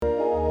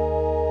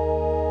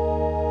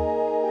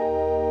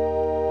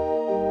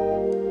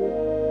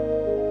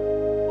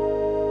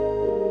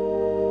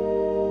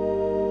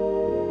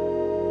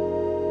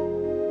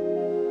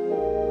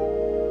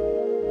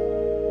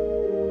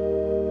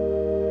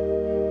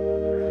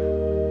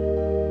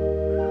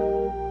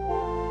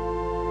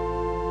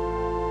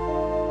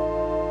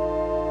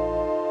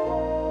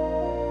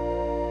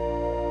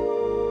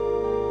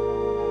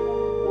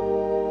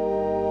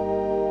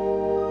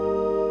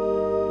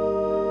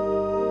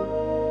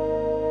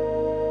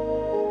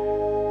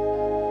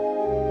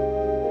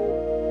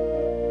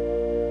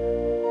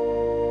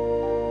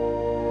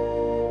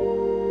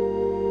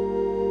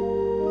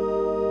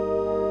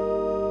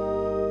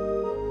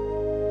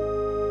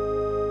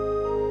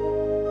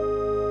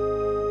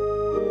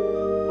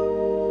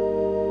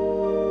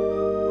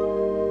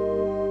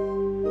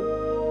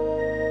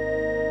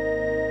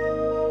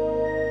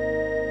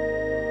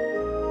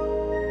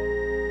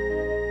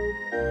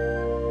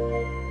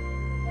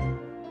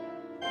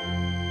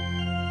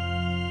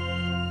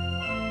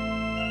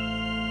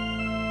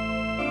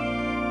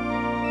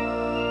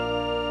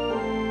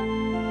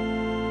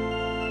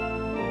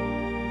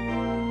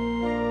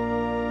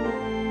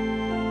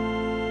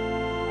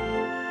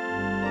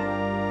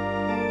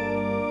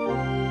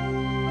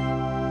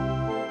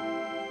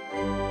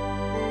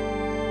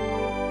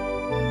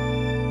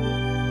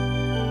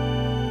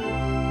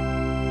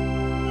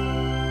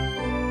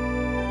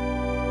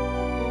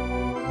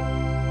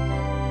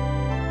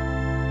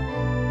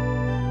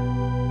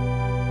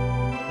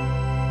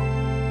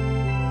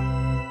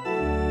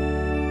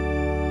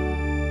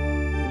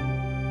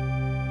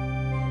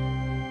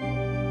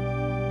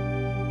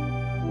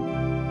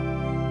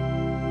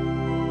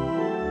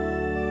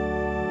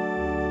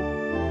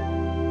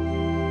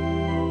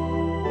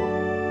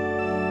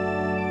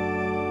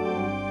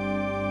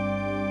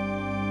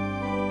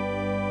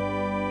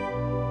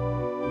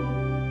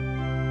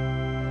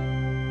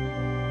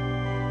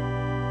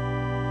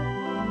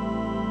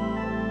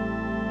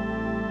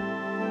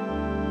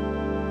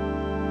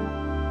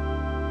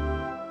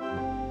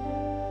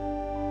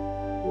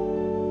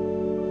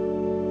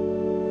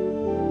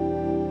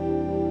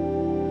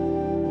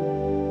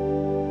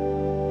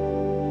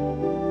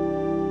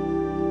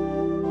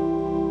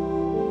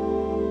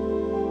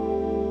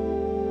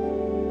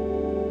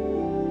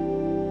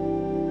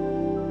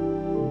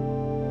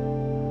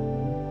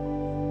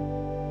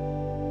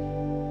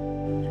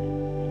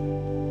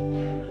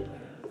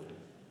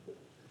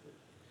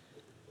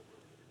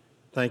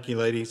Thank you,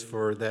 ladies,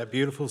 for that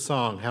beautiful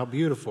song. How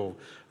beautiful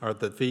are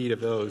the feet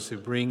of those who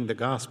bring the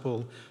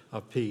gospel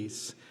of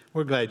peace.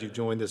 We're glad you've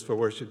joined us for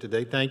worship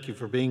today. Thank you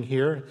for being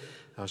here.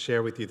 I'll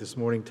share with you this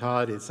morning,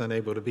 Todd is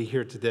unable to be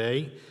here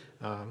today.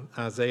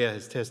 Isaiah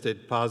has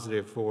tested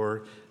positive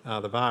for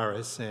the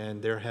virus, and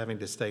they're having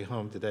to stay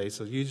home today.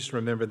 So you just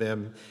remember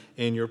them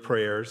in your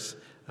prayers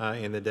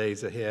in the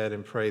days ahead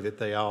and pray that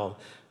they all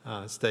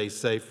stay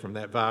safe from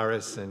that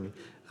virus. And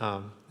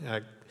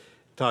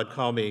Todd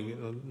called me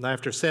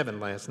after 7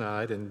 last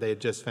night, and they had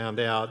just found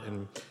out,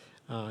 and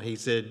he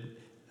said,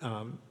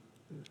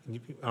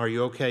 are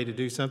you okay to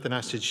do something?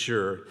 I said,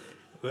 sure.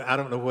 I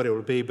don't know what it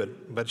will be,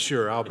 but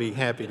sure, I'll be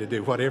happy to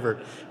do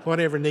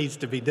whatever needs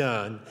to be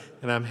done,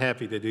 and I'm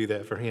happy to do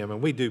that for him.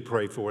 And we do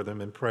pray for them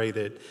and pray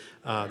that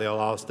they'll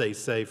all stay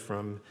safe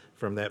from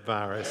that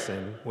virus,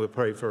 and we'll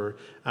pray for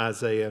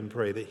Isaiah and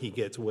pray that he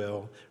gets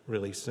well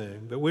really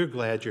soon. But we're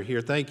glad you're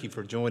here. Thank you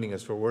for joining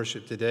us for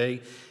worship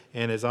today.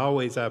 And as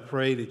always, I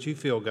pray that you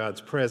feel God's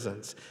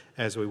presence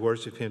as we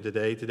worship him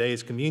today. Today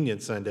is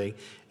Communion Sunday,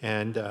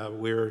 and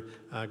we're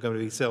going to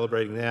be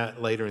celebrating that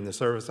later in the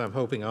service. I'm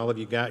hoping all of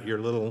you got your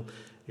little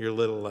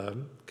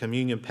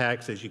communion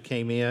packs as you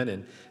came in,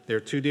 and there are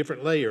 2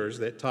 different layers.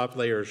 That top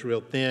layer is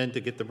real thin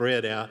to get the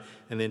bread out,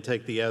 and then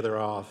take the other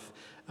off.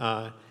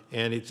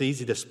 And it's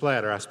easy to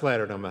splatter. I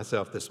splattered on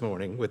myself this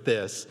morning with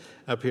this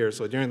up here.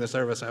 So during the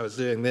service, I was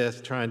doing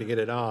this, trying to get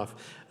it off.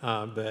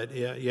 But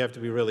yeah, you have to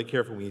be really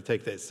careful when you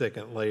take that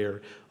second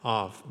layer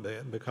off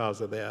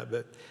because of that.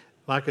 But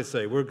like I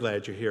say, we're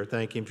glad you're here.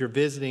 Thank you. If you're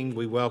visiting,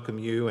 we welcome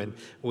you, and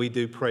we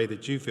do pray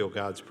that you feel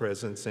God's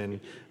presence and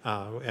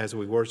as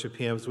we worship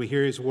him, as we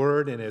hear his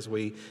word, and as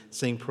we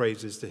sing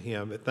praises to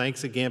him. But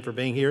thanks again for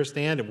being here.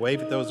 Stand and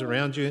wave at those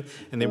around you,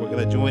 and then we're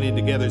going to join in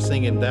together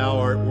singing Thou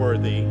Art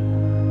Worthy.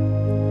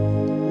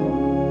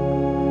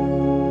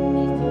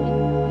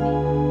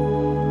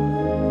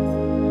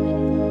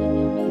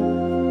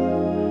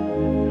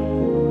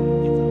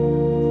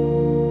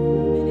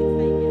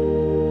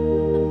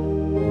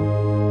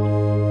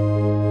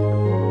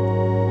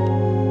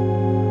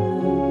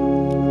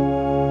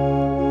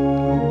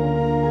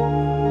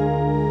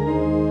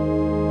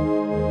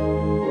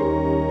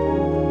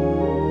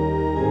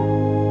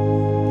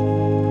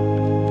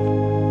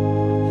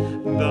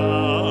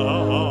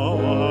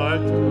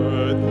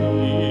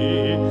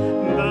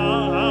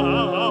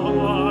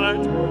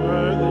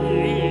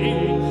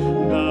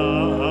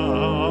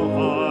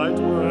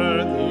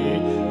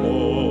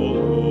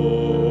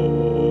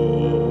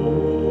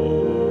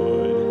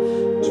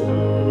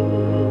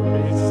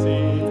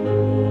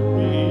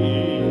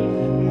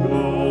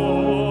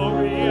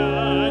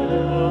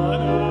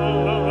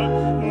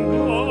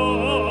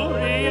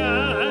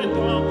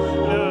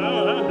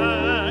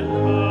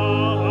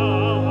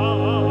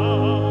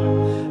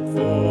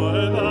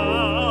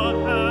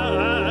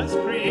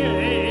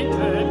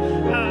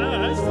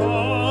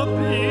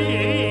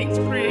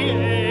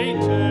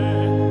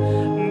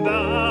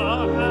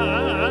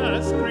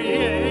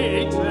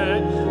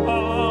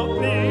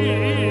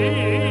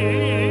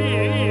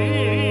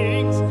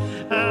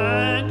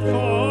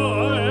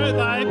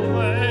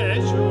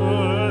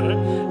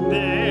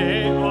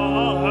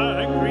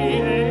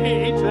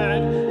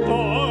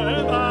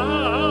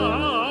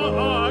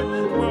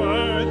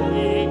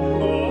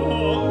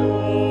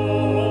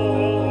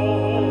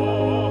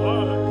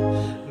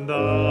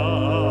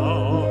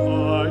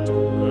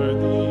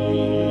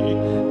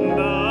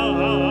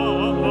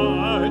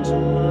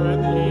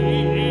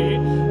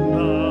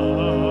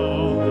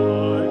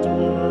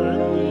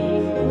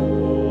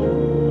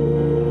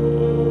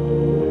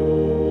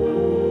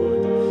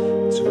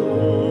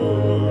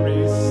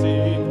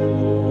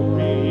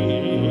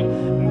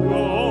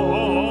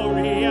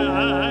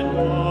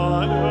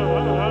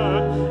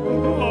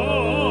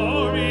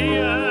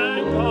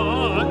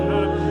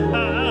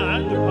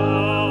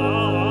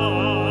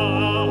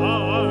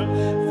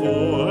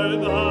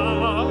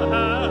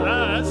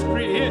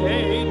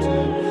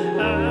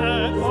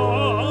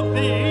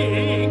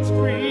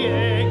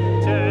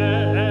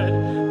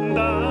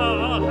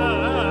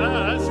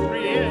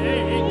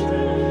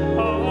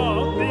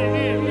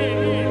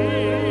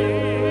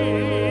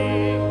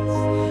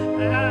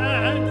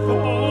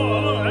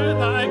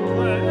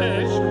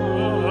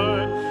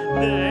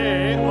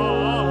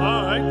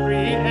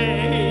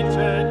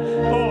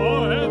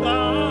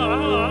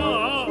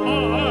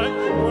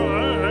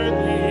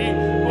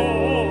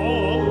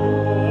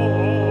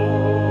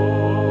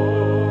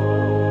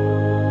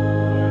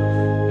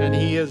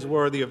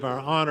 Worthy of our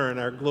honor and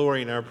our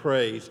glory and our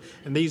praise.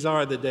 And these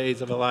are the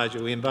days of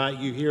Elijah. We invite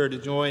you here to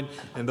join,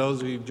 and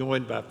those of you who've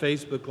joined by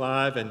Facebook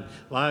Live and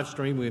live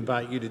stream, we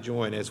invite you to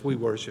join as we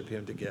worship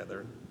him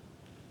together.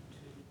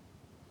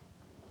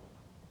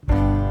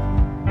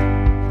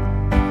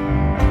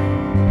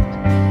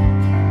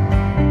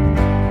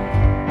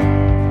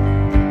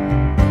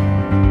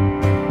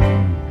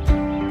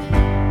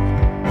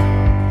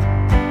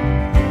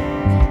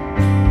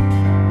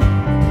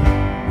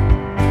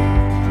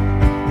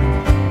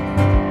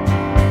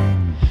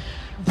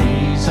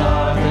 These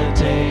are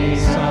the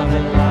days of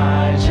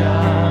Elijah.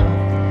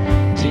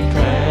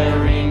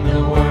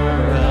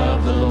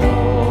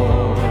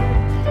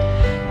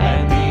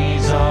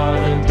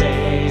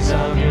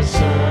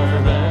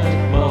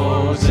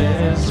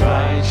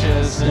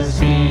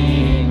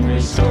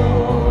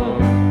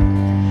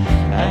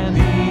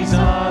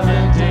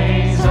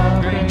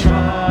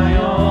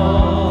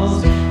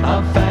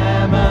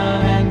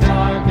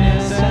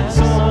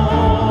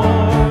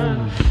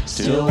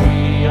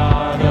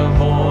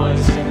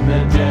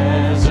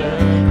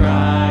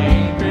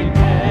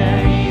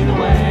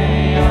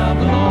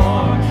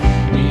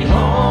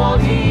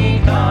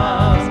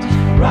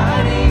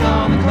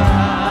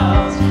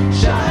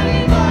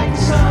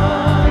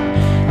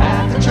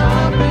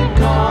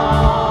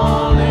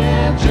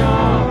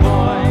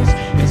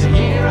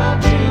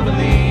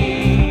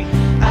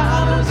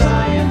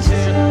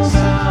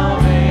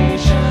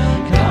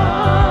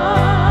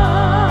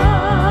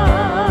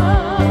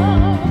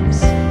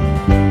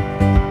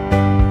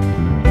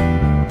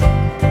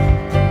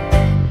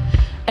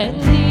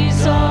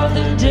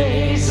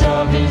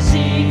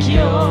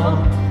 you're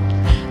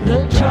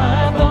the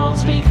dry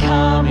bones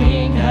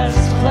becoming as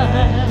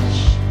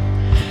flesh.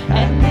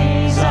 And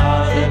these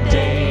are the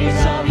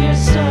days of your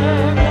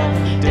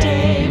servant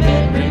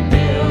David,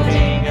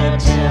 rebuilding a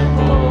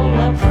temple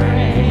of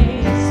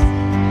praise.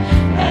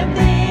 And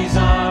these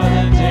are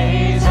the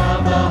days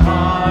of the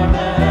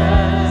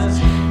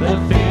harvest. The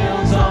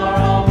fields are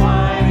all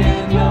wide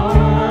in your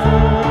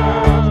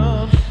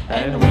world.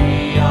 And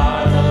we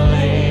are the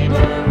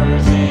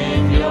laborers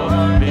in your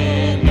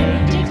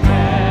vineyard,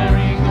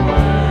 declaring the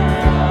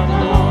word of the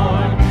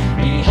Lord.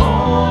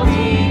 Behold,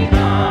 he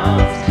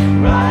comes,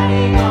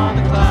 riding on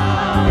the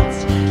clouds,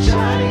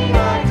 shining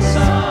like the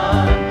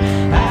sun.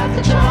 At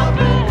the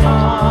trumpet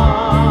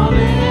call,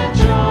 lift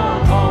your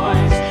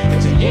voice.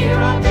 It's a year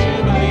of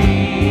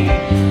jubilee,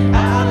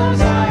 out of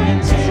Zion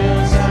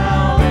till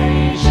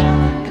salvation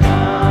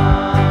comes.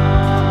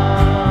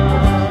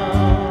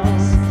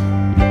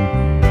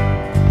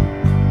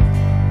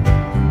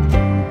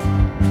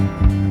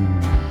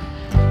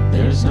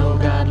 There's no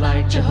God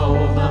like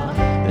Jehovah.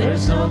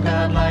 There's no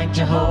God like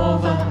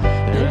Jehovah.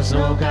 There's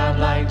no God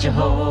like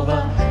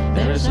Jehovah.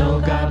 There's no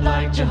God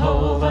like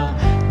Jehovah.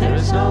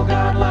 There's no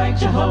God like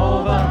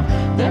Jehovah.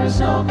 There's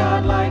no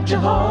God like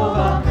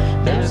Jehovah.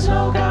 There's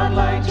no God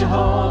like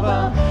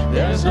Jehovah.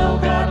 There's no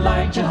God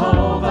like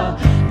Jehovah.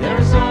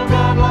 There's no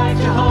God like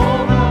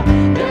Jehovah.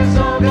 There's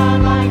no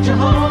God like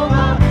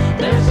Jehovah.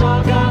 There's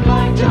no God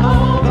like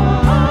Jehovah.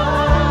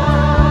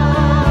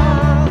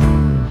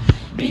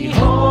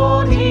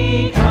 Behold,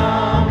 he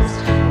comes,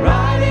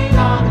 riding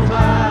on the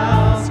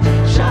clouds,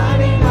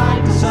 shining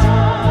like the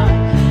sun.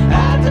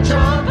 At the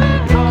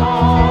trumpet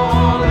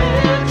call,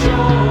 lift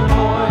your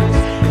voice.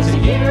 It's a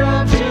year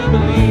of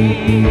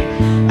jubilee,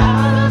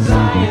 out of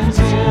Zion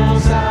till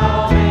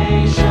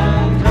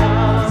salvation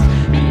comes.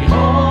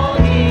 Behold,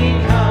 he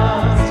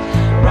comes,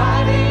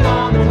 riding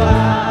on the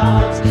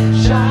clouds,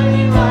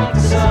 shining like the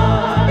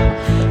sun.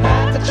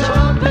 At the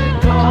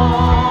trumpet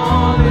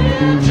call,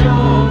 lift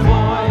your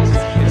voice.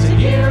 It's a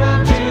year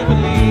of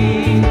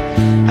jubilee,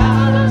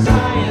 out of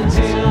Zion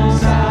till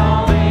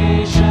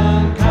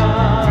salvation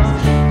comes.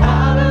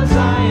 Out of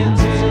Zion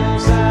till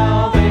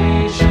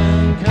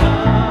salvation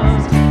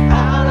comes.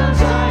 Out of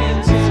Zion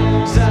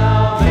till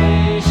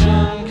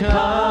salvation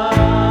comes.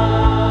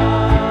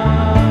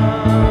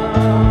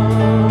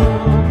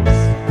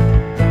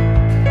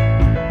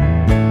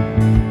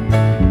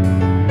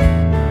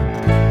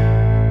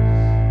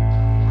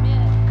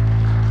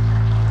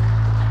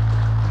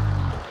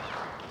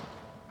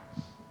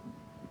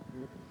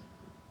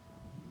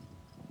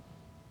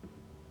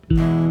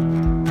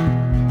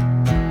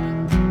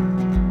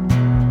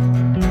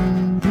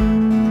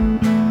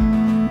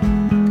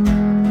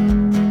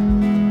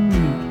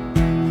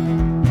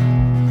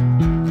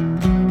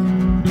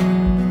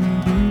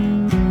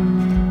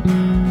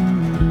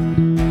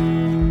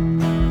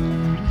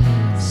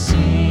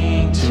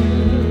 Sing to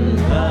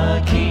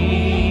the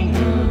King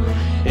who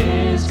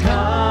is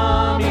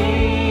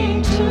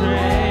coming to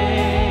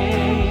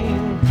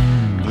reign.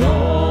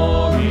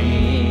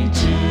 Glory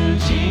to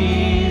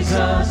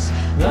Jesus,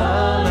 the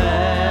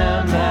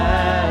Lamb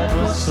that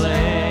was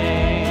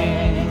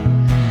slain.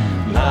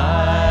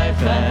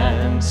 Life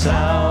and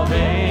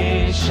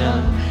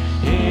salvation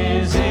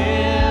his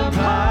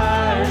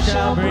empire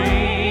shall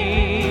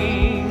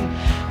bring,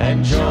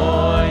 and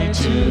joy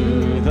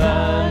to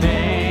the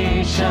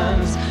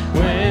nations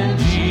when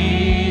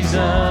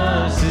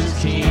Jesus is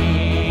King.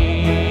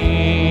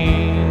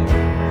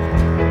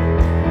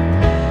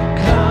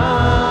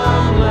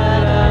 Come,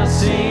 let us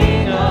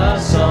sing a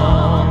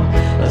song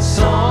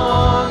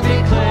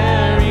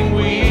declaring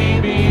we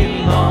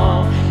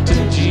belong to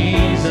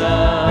Jesus.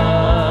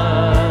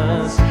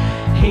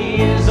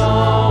 He is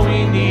all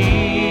we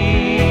need.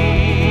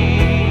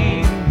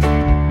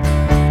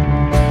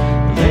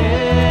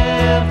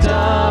 Lift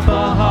up a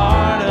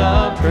heart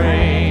of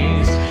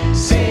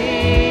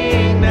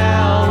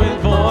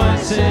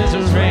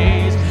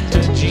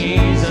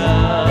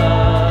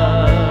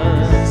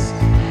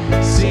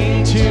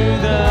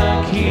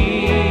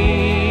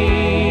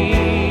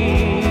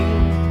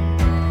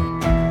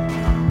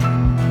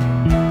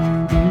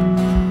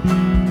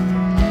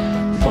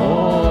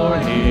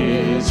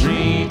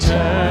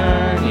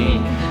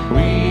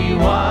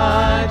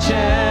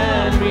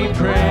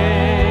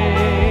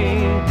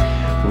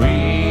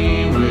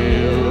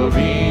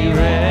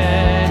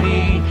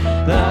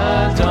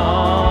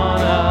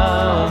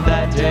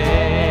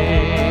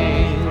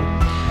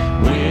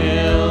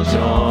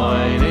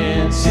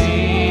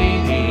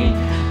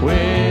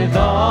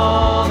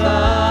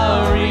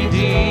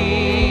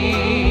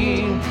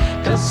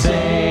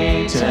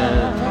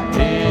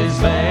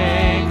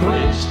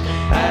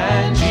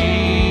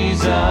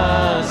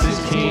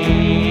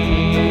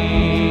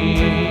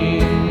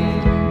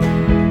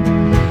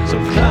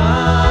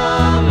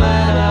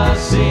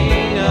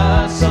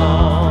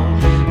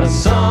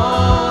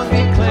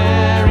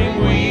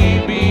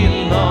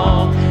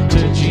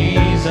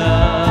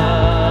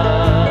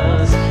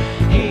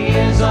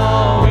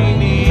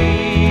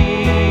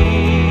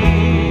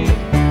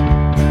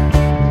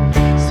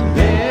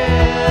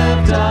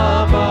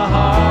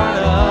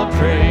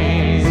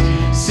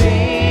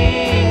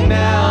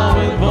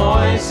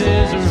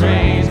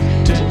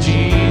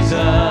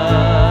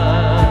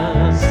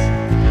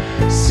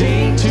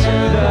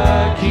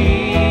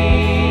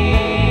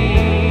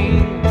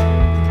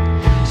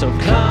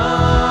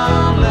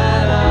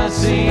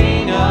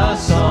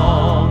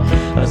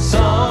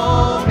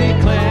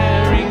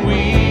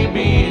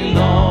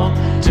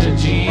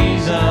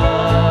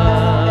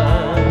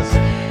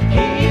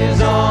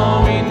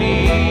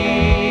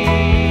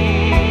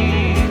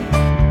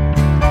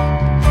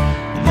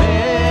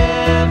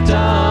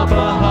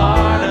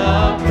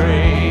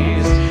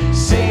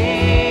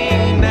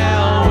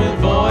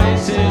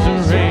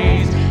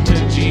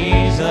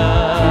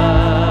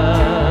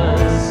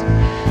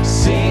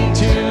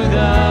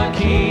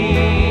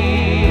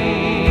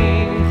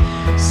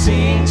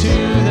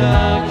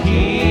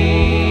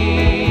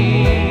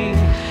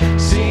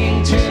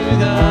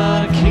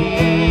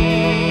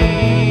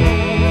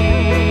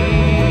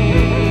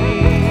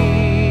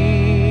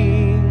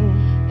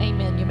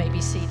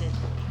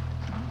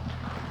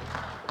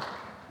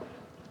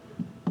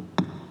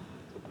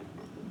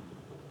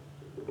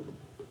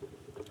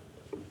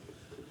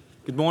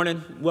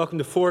morning. Welcome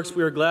to Forks.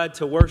 We are glad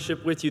to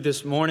worship with you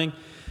this morning.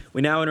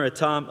 We now enter a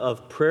time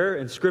of prayer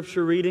and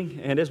scripture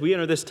reading. And as we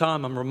enter this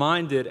time, I'm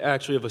reminded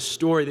actually of a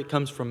story that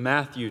comes from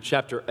Matthew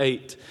chapter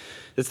 8.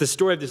 It's the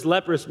story of this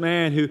leprous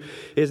man who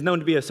is known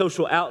to be a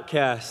social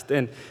outcast.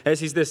 And as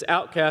he's this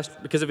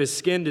outcast because of his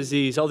skin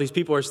disease, all these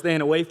people are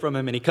staying away from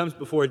him, and he comes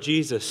before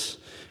Jesus.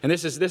 And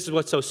this is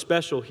what's so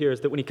special here,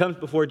 is that when he comes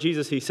before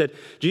Jesus, he said,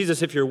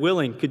 "Jesus, if you're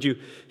willing, could you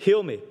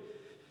heal me?"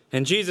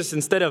 And Jesus,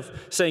 instead of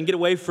saying, "Get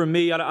away from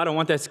me, I don't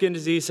want that skin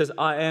disease," says,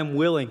 "I am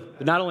willing."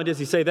 But not only does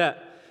he say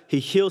that, he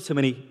heals him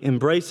and he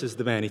embraces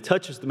the man. He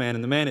touches the man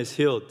and the man is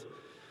healed.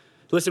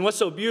 Listen, what's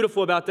so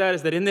beautiful about that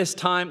is that in this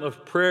time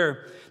of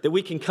prayer, that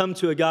we can come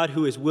to a God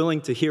who is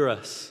willing to hear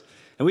us.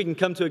 And we can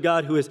come to a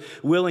God who is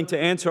willing to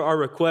answer our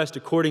request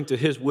according to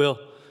his will.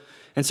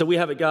 And so we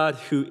have a God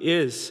who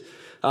is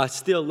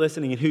still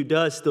listening and who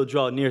does still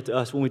draw near to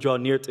us when we draw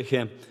near to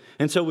him.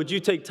 And so would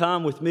you take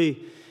time with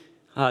me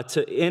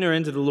to enter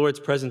into the Lord's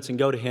presence and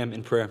go to him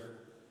in prayer.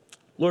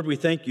 Lord, we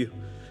thank you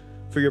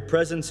for your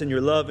presence and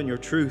your love and your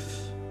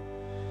truth.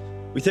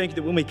 We thank you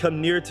that when we come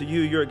near to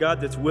you, you're a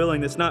God that's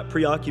willing, that's not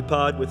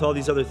preoccupied with all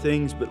these other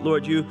things, but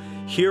Lord, you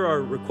hear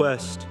our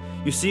request.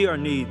 You see our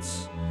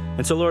needs.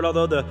 And so, Lord,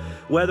 although the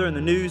weather and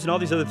the news and all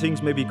these other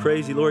things may be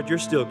crazy, Lord, you're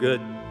still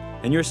good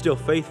and you're still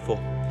faithful.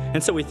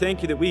 And so we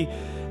thank you that we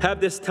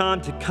have this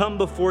time to come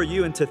before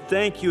you and to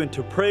thank you and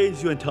to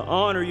praise you and to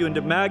honor you and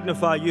to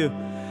magnify you.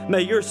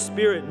 May your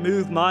Spirit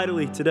move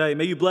mightily today.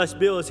 May you bless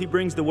Bill as he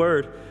brings the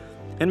word.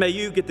 And may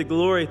you get the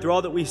glory through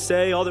all that we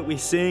say, all that we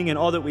sing, and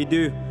all that we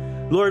do.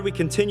 Lord, we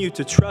continue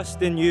to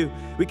trust in you.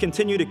 We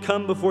continue to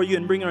come before you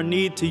and bring our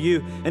need to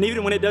you. And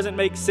even when it doesn't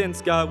make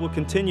sense, God, we'll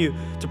continue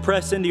to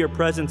press into your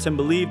presence and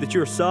believe that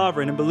you're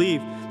sovereign and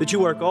believe that you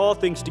work all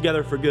things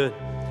together for good.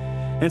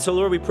 And so,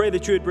 Lord, we pray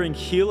that you would bring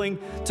healing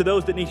to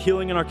those that need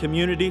healing in our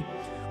community.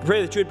 We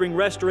pray that you would bring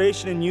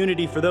restoration and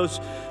unity for those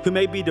who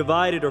may be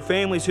divided or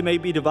families who may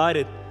be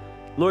divided.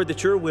 Lord,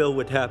 that your will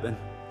would happen.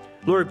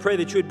 Lord, we pray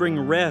that you would bring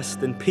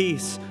rest and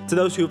peace to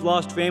those who have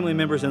lost family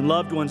members and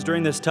loved ones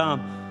during this time.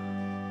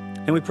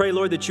 And we pray,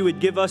 Lord, that you would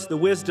give us the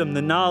wisdom,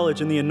 the knowledge,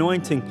 and the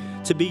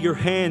anointing to be your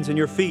hands and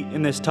your feet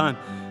in this time.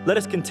 Let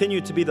us continue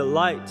to be the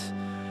light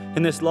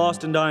in this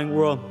lost and dying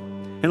world.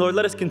 And Lord,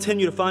 let us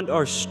continue to find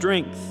our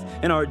strength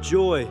and our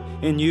joy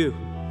in you.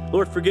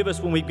 Lord, forgive us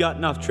when we've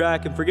gotten off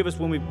track, and forgive us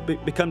when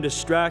we've become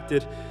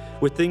distracted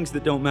with things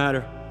that don't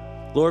matter.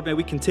 Lord, may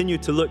we continue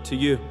to look to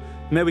you.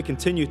 May we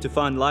continue to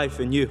find life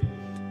in you.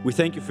 We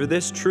thank you for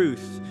this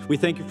truth. We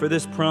thank you for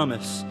this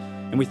promise.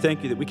 And we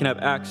thank you that we can have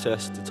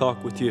access to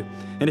talk with you.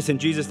 And it's in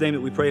Jesus' name that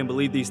we pray and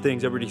believe these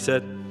things. Everybody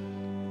said,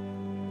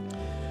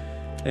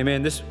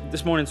 amen.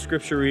 This morning's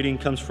scripture reading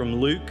comes from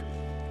Luke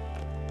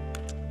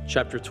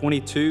chapter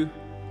 22,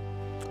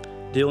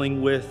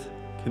 dealing with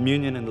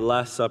communion and the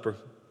Last Supper.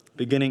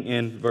 Beginning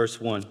in verse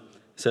 1, it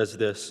says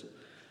this: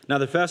 Now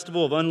the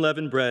festival of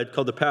unleavened bread,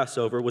 called the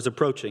Passover, was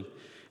approaching.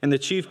 And the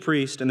chief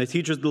priest and the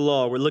teachers of the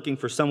law were looking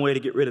for some way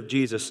to get rid of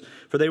Jesus,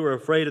 for they were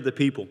afraid of the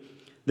people.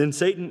 Then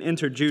Satan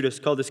entered Judas,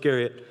 called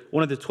Iscariot,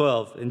 one of the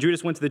 12. And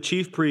Judas went to the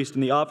chief priest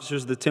and the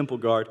officers of the temple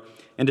guard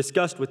and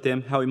discussed with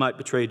them how he might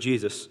betray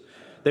Jesus.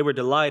 They were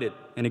delighted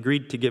and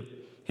agreed to give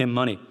him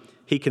money.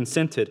 He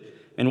consented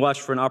and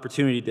watched for an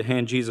opportunity to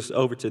hand Jesus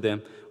over to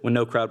them when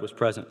no crowd was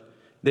present.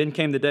 Then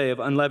came the day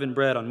of unleavened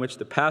bread on which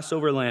the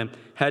Passover lamb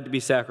had to be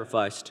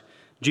sacrificed.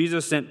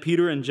 Jesus sent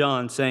Peter and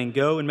John, saying,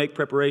 Go and make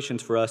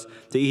preparations for us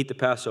to eat the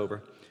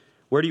Passover.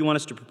 Where do you want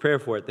us to prepare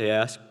for it? They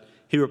asked.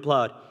 He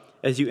replied,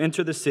 As you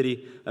enter the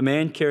city, a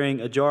man carrying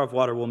a jar of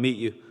water will meet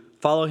you.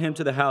 Follow him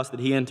to the house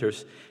that he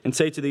enters, and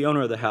say to the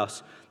owner of the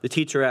house, The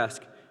teacher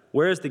asked,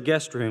 Where is the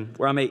guest room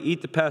where I may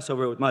eat the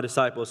Passover with my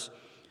disciples?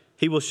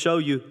 He will show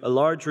you a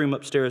large room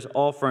upstairs,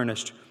 all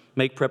furnished.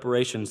 Make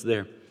preparations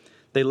there.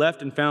 They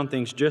left and found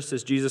things just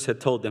as Jesus had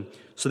told them,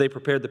 so they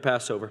prepared the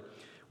Passover.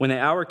 When the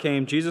hour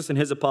came, Jesus and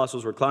his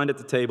apostles reclined at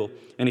the table,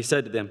 and he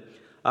said to them,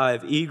 I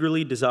have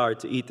eagerly desired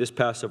to eat this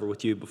Passover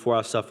with you before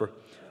I suffer.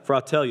 For I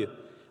tell you,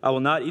 I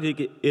will not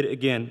eat it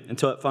again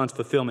until it finds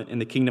fulfillment in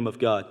the kingdom of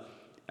God.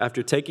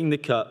 After taking the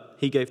cup,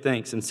 he gave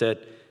thanks and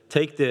said,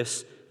 Take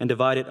this and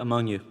divide it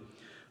among you.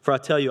 For I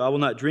tell you, I will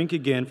not drink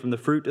again from the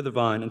fruit of the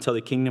vine until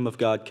the kingdom of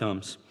God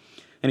comes.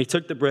 And he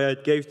took the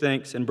bread, gave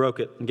thanks, and broke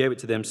it, and gave it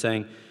to them,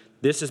 saying,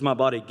 This is my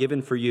body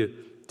given for you.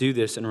 Do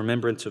this in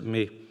remembrance of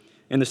me.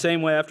 In the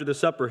same way, after the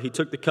supper, he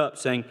took the cup,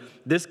 saying,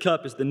 This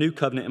cup is the new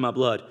covenant in my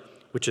blood,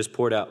 which is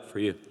poured out for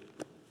you.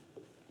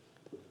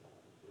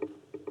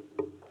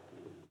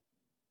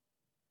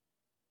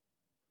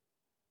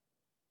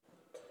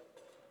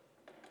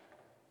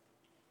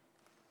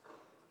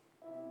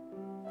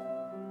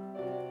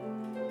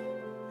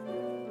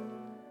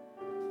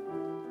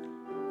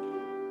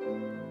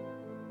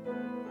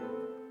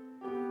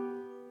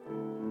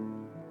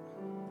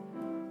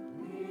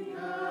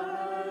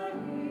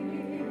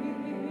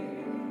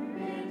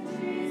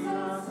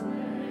 Jesus'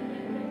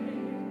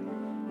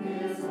 name,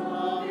 His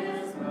love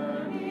is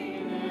burning.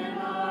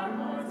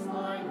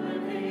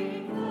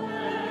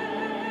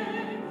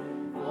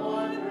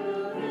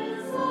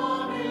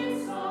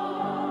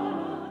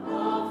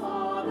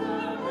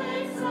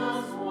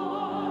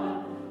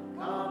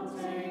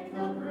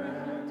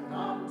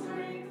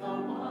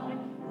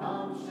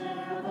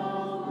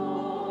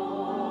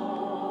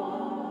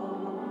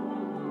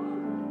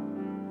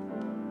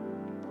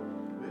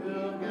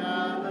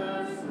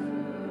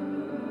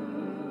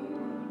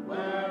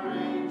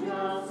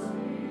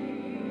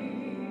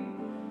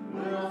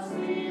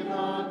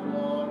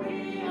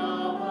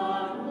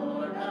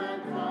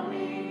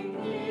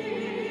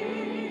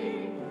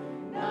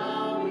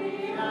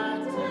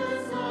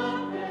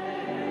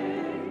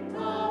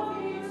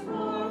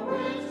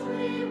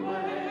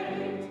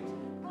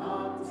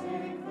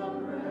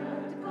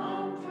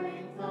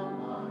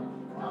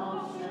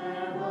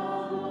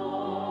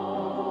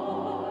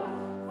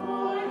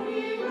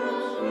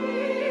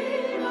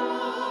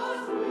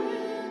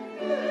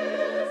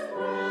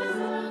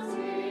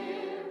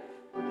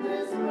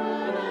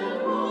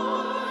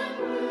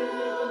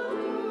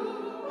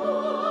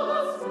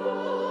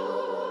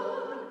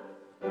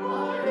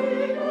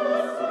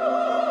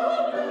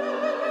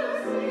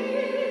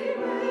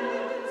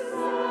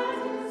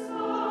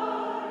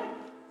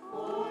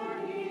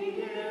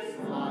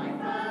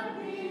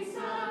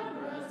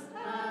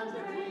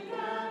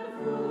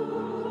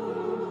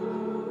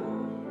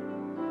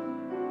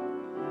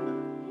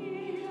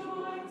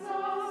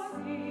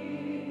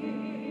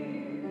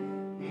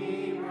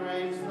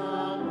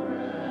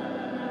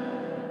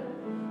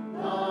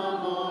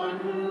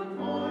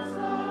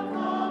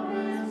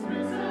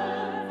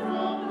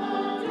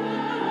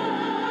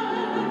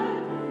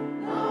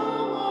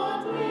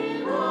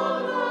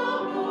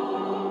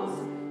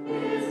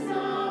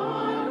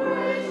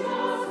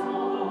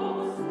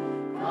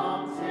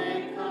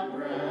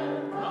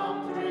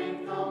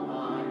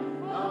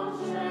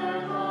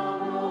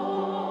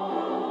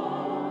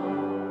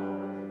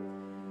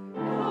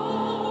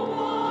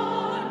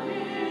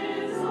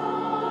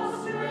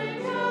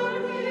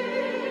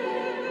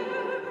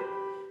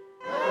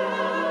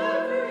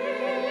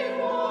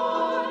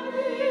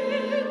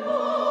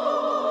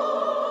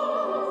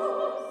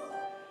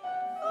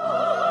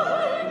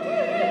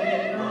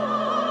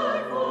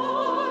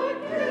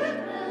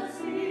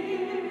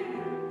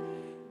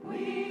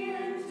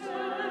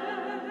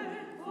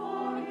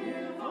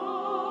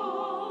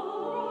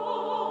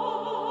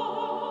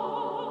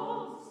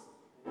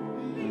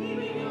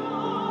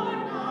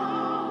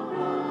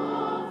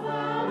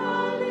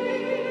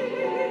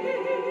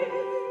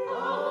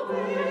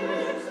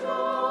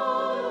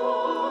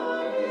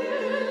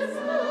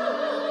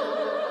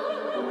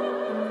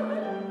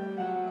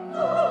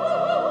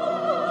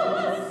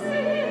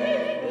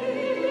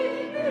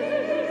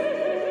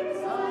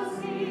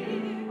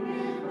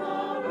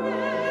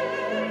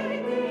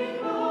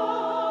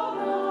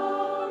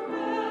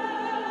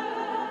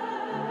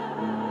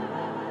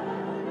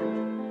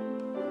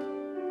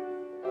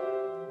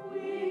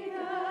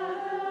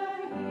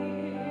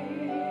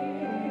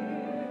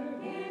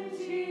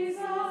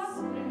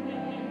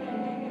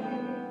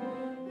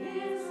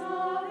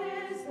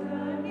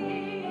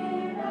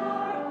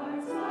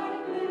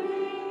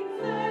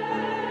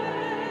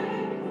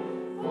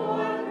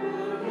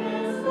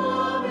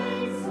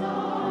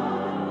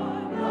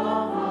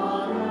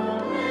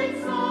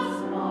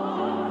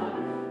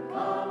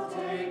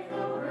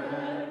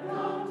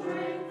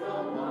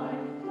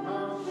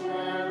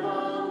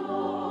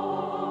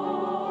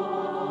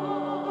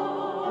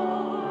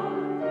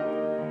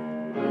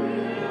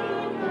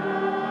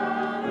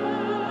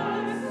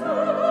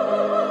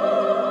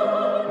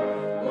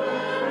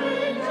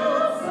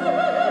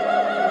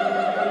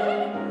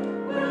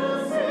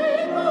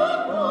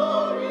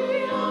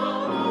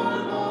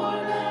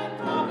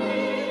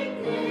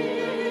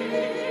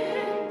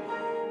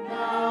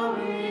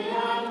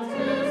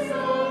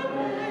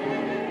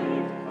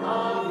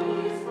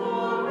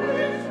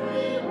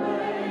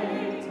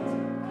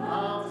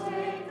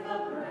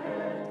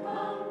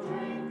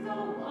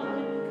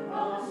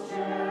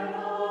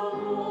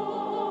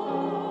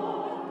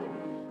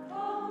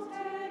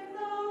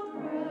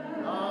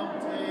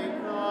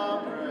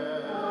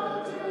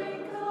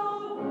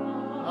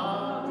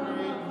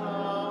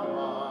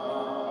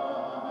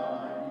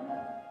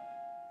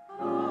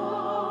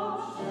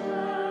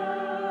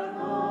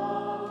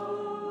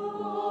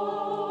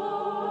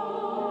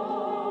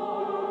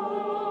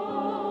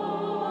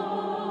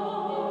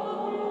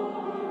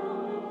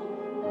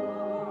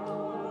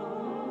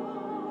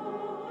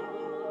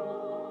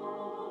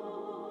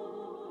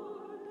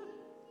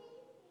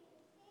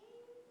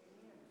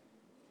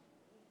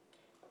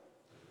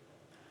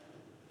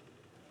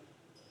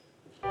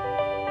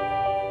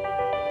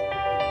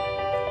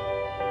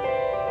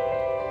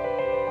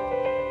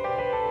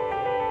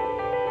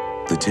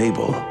 The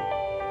table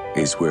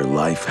is where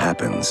life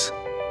happens.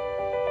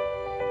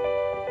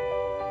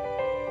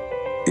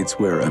 It's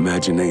where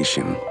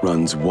imagination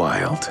runs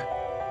wild,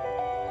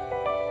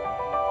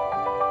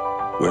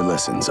 where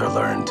lessons are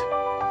learned,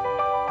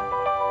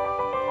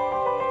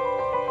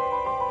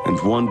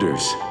 and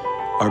wonders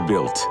are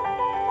built.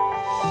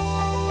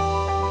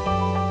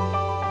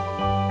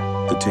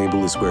 The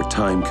table is where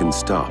time can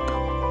stop,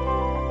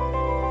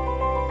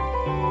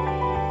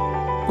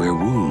 where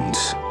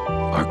wounds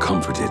are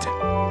comforted,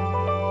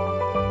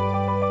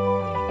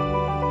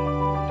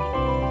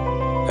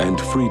 and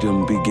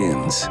freedom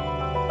begins.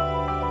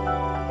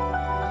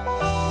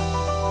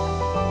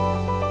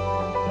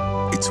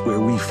 It's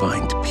where we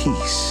find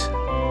peace.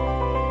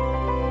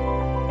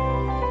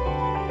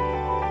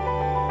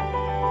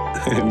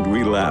 And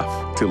we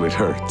laugh till it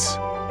hurts.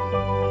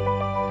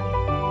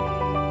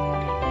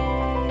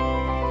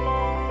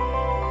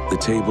 The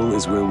table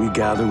is where we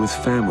gather with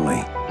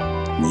family,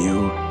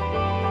 new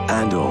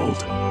and old,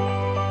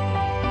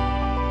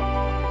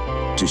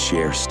 to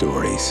share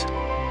stories,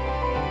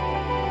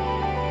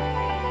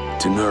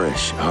 to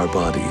nourish our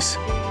bodies,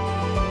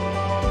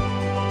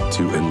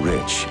 to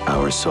enrich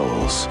our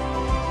souls.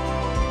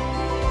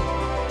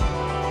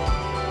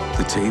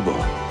 The table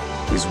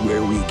is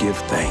where we give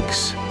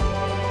thanks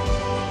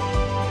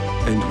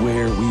and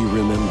where we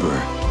remember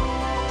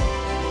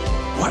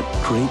what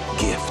great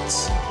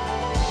gifts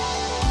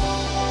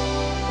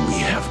we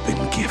have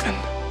been given.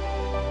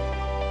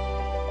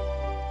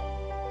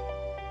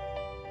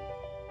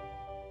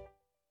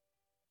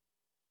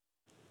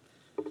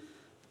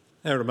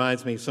 That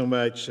reminds me so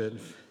much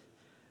of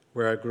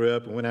where I grew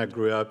up and when I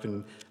grew up,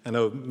 and I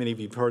know many of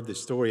you have heard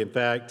this story. In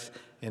fact,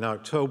 in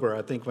October,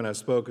 I think when I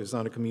spoke, it was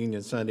on a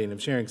Communion Sunday, and I'm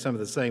sharing some of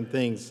the same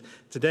things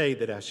today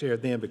that I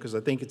shared then because I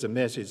think it's a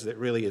message that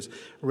really is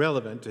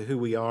relevant to who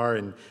we are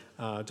and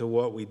to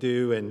what we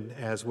do, and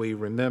as we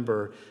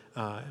remember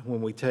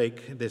when we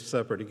take this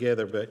supper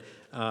together. But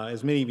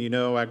as many of you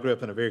know, I grew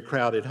up in a very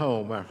crowded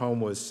home. Our home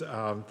was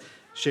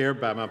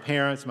shared by my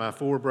parents, my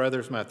 4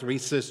 brothers, my 3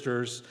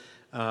 sisters,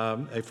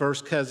 a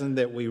first cousin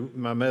that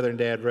my mother and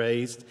dad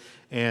raised,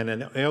 and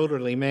an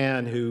elderly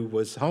man who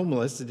was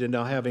homeless and did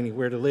not have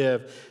anywhere to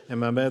live, and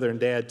my mother and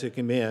dad took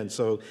him in.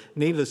 So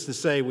needless to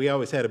say, we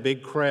always had a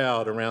big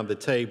crowd around the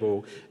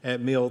table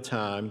at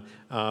mealtime.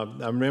 I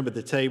remember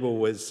the table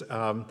was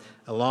a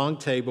long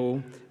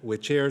table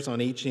with chairs on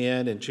each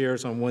end and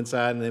chairs on one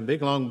side, and then a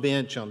big long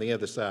bench on the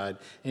other side.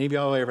 Any of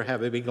y'all ever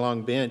have a big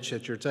long bench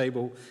at your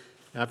table?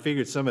 I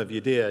figured some of you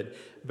did,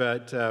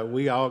 but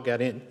we all got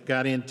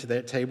into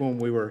that table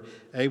and we were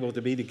able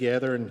to be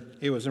together. And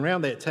it was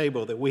around that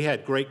table that we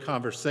had great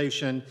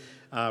conversation.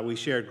 We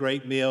shared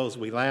great meals.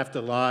 We laughed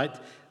a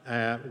lot.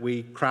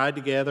 We cried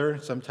together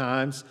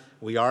sometimes.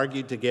 We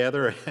argued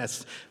together,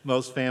 as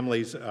most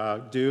families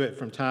do it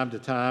from time to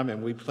time.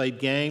 And we played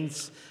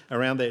games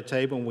around that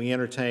table, and we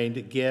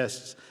entertained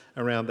guests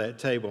around that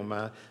table.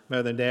 My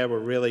mother and dad were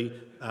really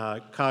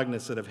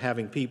cognizant of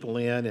having people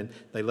in, and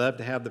they loved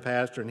to have the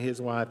pastor and his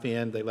wife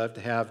in. They loved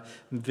to have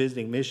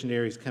visiting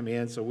missionaries come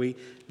in. So we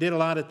did a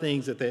lot of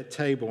things at that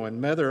table, and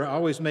Mother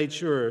always made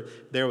sure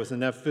there was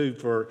enough food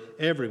for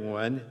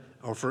everyone,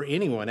 or for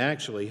anyone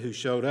actually, who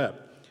showed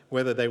up,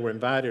 whether they were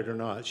invited or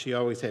not. She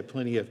always had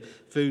plenty of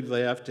food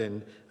left,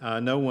 and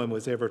no one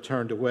was ever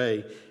turned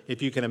away.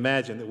 If you can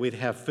imagine that we'd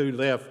have food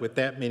left with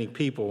that many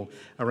people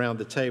around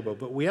the table.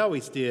 But we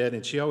always did,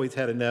 and she always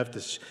had enough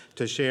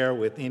to share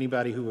with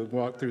anybody who would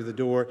walk through the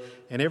door,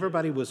 and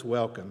everybody was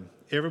welcome.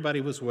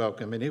 Everybody was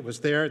welcome, and it was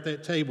there at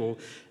that table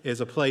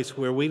is a place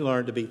where we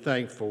learned to be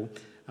thankful.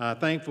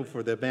 Thankful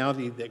for the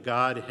bounty that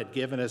God had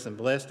given us and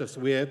blessed us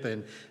with,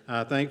 and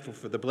thankful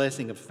for the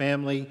blessing of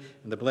family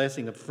and the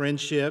blessing of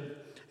friendship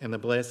and the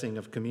blessing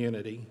of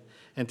community.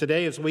 And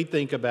today, as we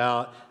think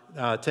about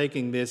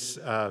taking this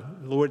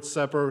Lord's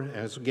Supper,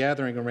 as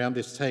gathering around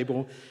this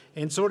table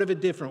in sort of a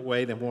different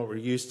way than what we're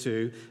used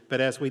to, but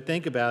as we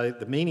think about it,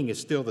 the meaning is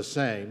still the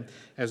same.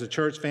 As a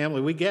church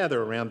family, we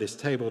gather around this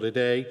table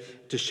today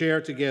to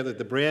share together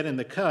the bread and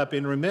the cup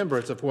in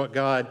remembrance of what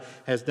God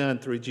has done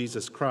through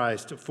Jesus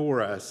Christ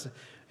for us.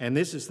 And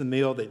this is the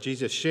meal that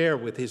Jesus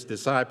shared with his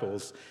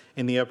disciples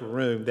in the upper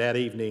room that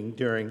evening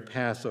during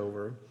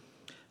Passover.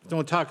 I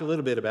want to talk a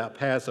little bit about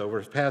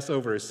Passover.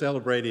 Passover is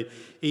celebrated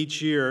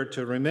each year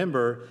to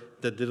remember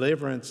the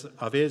deliverance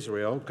of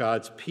Israel,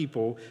 God's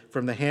people,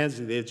 from the hands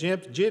of the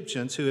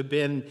Egyptians who have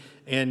been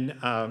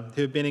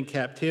in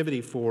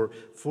captivity for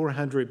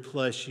 400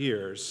 plus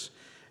years.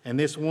 And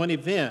this one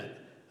event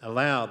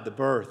allowed the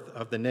birth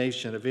of the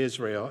nation of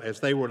Israel as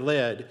they were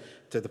led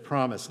to the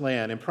promised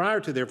land. And prior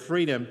to their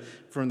freedom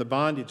from the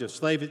bondage of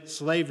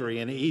slavery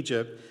in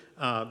Egypt,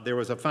 there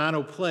was a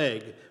final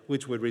plague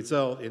which would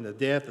result in the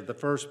death of the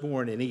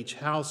firstborn in each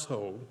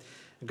household.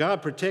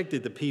 God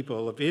protected the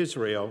people of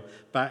Israel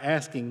by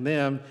asking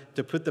them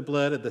to put the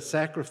blood of the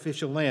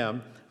sacrificial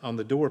lamb on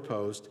the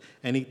doorpost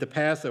and eat the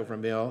Passover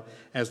meal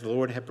as the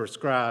Lord had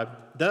prescribed,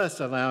 thus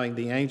allowing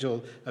the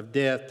angel of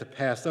death to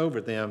pass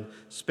over them,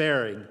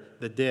 sparing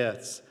the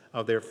deaths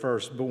of their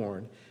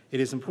firstborn. It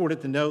is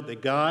important to note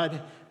that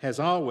God has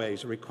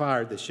always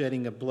required the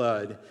shedding of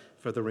blood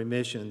for the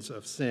remission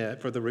of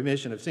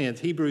sins.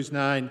 Hebrews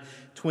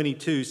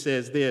 9:22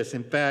 says this,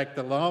 "In fact,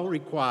 the law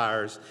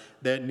requires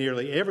that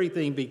nearly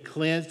everything be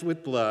cleansed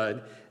with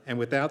blood, and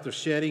without the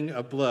shedding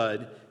of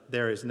blood,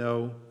 there is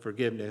no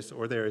forgiveness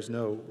or there is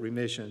no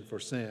remission for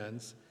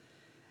sins."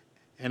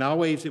 And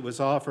always it was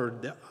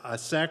offered a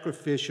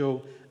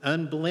sacrificial,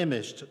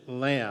 unblemished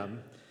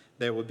lamb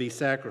that would be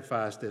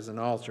sacrificed as an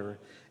altar,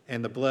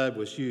 and the blood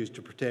was used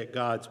to protect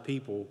God's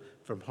people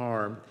from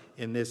harm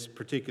in this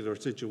particular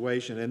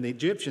situation. And the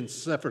Egyptians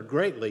suffered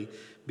greatly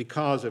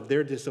because of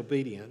their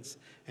disobedience.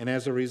 And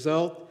as a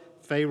result,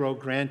 Pharaoh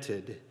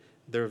granted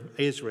the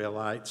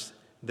Israelites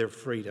their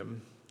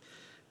freedom.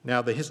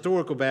 Now, the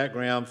historical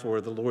background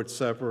for the Lord's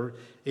Supper,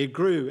 it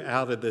grew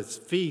out of this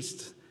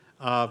feast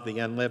of the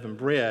unleavened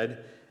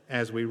bread,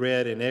 as we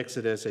read in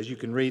Exodus, as you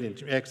can read in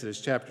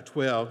Exodus chapter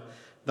 12.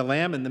 The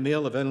lamb and the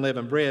meal of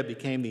unleavened bread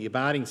became the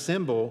abiding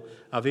symbol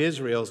of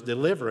Israel's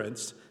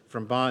deliverance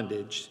from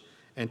bondage.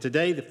 And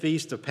today, the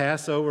Feast of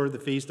Passover, the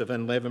Feast of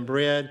Unleavened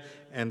Bread,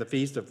 and the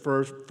Feast of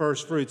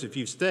First Fruits, if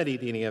you've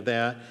studied any of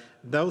that,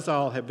 those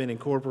all have been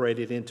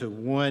incorporated into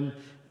one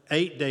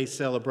 8-day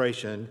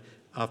celebration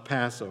of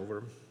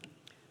Passover.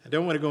 I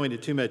don't want to go into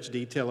too much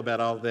detail about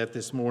all of that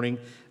this morning,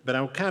 but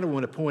I kind of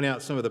want to point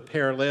out some of the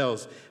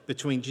parallels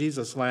between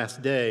Jesus'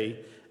 last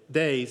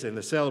days and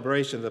the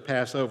celebration of the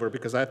Passover,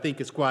 because I think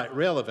it's quite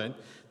relevant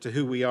to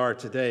who we are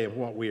today and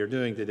what we are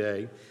doing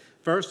today.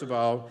 First of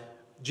all,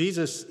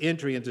 Jesus'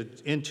 entry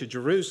into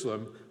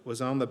Jerusalem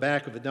was on the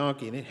back of a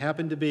donkey, and it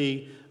happened to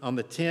be on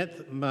the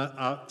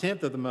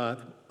 10th of the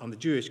month on the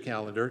Jewish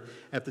calendar,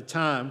 at the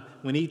time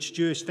when each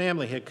Jewish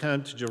family had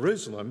come to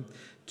Jerusalem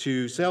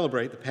to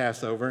celebrate the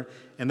Passover,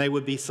 and they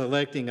would be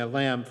selecting a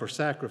lamb for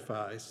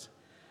sacrifice.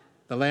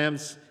 The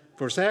lambs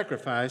for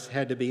sacrifice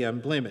had to be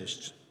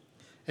unblemished.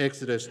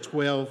 Exodus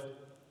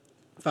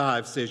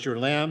 12:5 says, "Your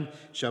lamb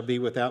shall be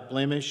without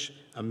blemish,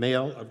 a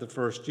male of the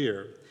first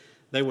year."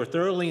 They were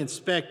thoroughly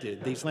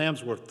inspected. These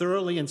lambs were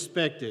thoroughly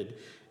inspected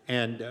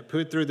and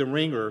put through the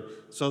ringer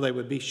so they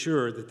would be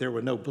sure that there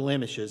were no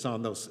blemishes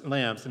on those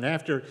lambs. And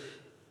after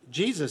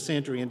Jesus'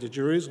 entry into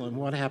Jerusalem,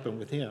 what happened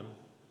with him?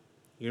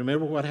 You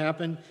remember what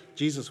happened?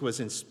 Jesus was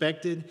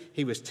inspected.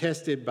 He was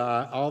tested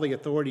by all the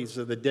authorities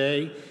of the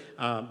day,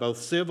 both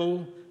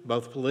civil,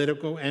 both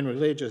political, and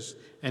religious,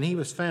 and he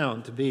was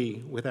found to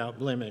be without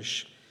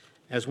blemish.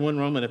 As one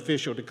Roman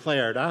official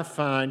declared, "I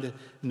find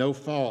no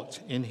fault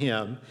in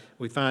him."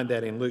 We find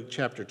that in Luke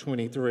chapter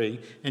 23.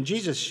 And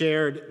Jesus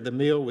shared the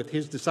meal with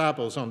his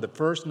disciples on the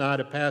first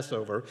night of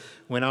Passover,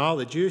 when all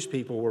the Jewish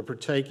people were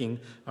partaking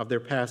of their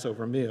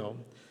Passover meal.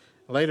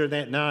 Later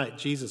that night,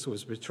 Jesus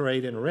was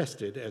betrayed and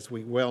arrested, as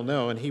we well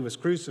know, and he was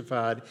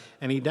crucified,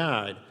 and he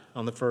died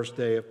on the first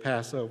day of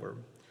Passover.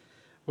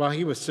 While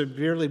he was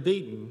severely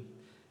beaten,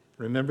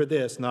 remember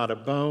this, not a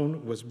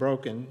bone was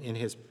broken in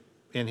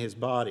his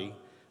body,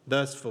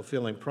 thus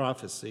fulfilling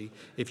prophecy.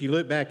 If you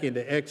look back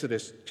into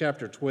Exodus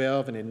chapter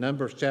 12 and in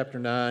Numbers chapter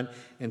 9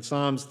 and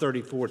Psalms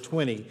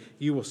 34:20,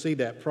 you will see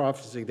that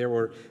prophecy. There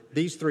were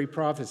these three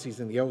prophecies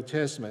in the Old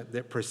Testament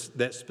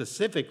that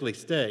specifically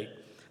state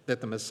that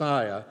the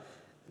Messiah,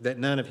 that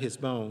none of his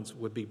bones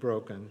would be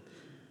broken.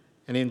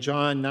 And in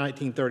John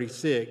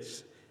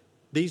 19:36,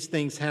 these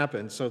things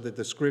happened so that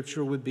the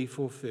scripture would be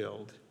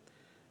fulfilled.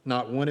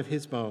 Not one of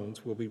his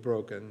bones will be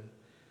broken,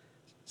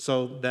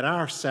 so that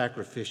our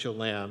sacrificial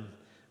lamb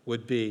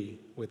would be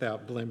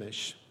without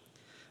blemish.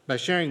 By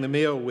sharing the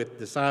meal with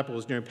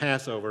disciples during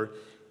Passover,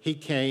 he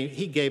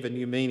gave a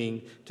new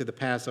meaning to the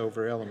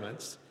Passover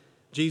elements.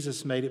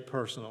 Jesus made it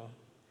personal.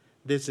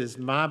 "This is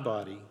my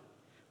body,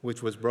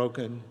 which was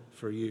broken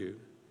for you."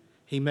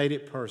 He made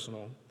it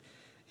personal.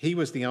 He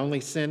was the only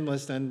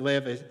sinless,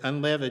 unblemished,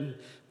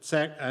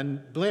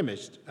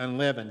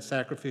 unleavened,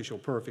 sacrificial,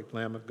 perfect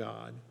Lamb of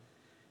God.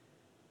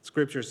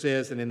 Scripture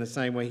says that in the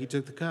same way he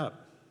took the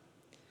cup.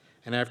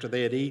 And after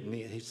they had eaten,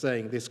 he's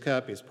saying, "This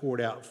cup is poured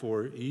out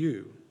for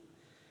you.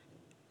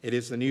 It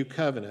is the new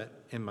covenant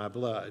in my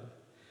blood."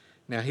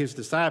 Now, his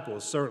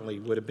disciples certainly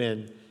would have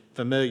been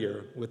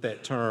familiar with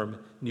that term,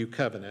 new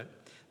covenant,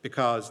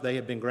 because they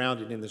had been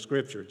grounded in the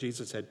Scripture.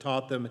 Jesus had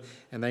taught them,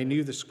 and they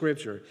knew the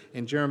Scripture.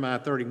 In Jeremiah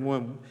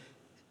 31,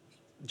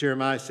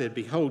 Jeremiah said,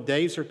 "Behold,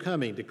 days are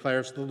coming,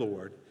 declares the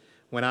Lord,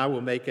 when I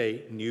will make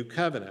a new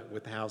covenant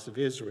with the house of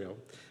Israel,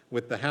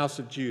 with the house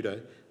of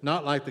Judah,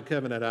 not like the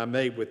covenant I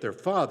made with their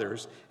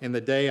fathers in the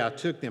day I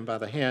took them by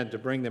the hand to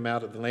bring them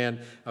out of the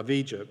land of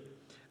Egypt.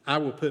 I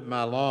will put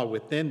my law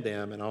within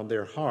them, and on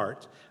their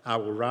heart I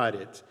will write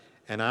it,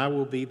 and I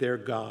will be their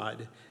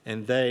God,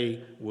 and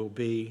they will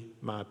be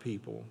my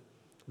people."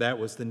 That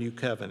was the new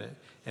covenant,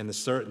 and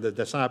the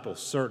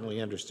disciples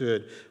certainly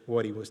understood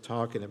what he was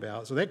talking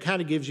about. So that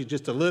kind of gives you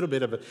just a little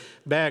bit of a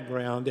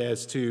background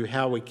as to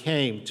how we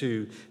came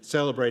to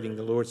celebrating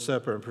the Lord's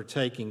Supper and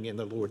partaking in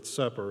the Lord's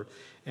Supper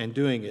and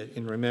doing it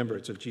in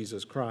remembrance of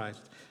Jesus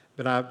Christ.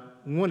 But I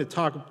want to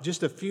talk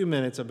just a few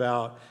minutes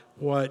about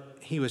what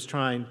he was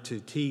trying to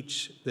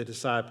teach the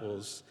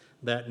disciples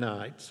that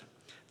night.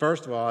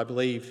 First of all, I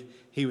believe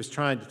he was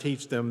trying to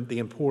teach them the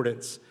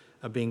importance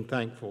of being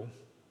thankful.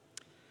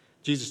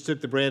 Jesus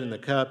took the bread and the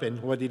cup,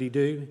 and what did he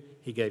do?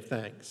 He gave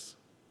thanks.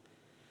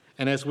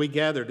 And as we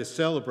gather to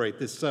celebrate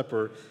this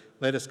supper,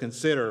 let us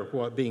consider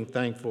what being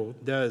thankful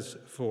does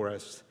for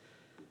us.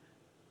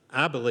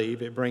 I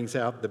believe it brings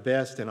out the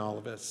best in all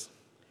of us: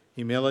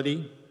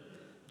 humility,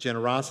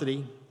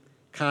 generosity,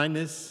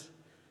 kindness,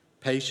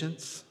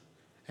 patience,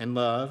 and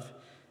love.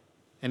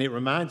 And it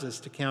reminds us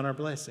to count our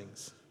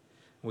blessings.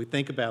 When we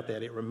think about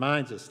that, it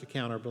reminds us to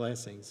count our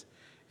blessings.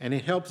 And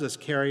it helps us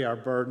carry our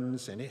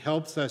burdens, and it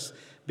helps us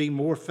be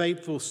more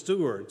faithful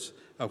stewards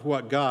of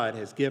what God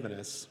has given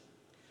us.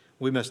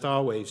 We must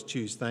always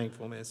choose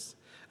thankfulness.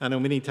 I know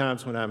many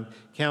times when I'm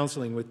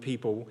counseling with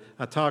people,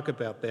 I talk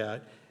about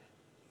that.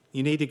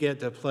 You need to get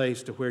to a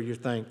place to where you're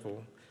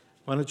thankful.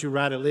 Why don't you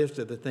write a list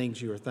of the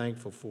things you are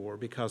thankful for?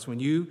 Because when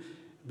you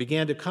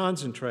begin to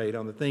concentrate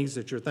on the things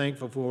that you're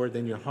thankful for,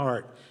 then your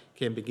heart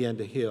can begin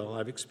to heal.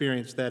 I've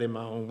experienced that in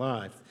my own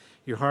life.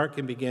 Your heart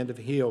can begin to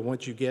heal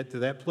once you get to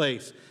that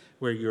place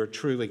where you're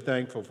truly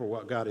thankful for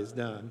what God has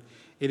done.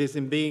 It is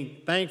in being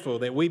thankful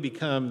that we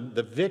become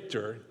the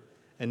victor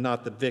and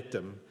not the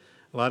victim.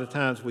 A lot of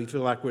times we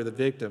feel like we're the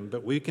victim,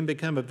 but we can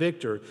become a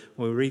victor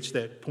when we reach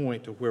that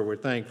point to where we're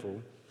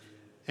thankful.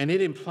 And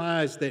it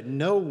implies that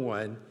no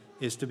one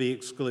is to be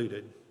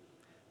excluded.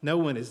 No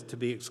one is to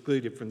be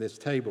excluded from this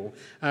table.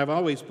 I've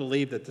always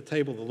believed that the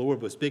table of the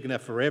Lord was big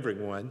enough for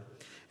everyone.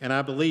 And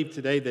I believe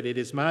today that it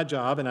is my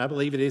job, and I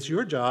believe it is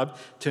your job,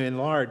 to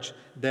enlarge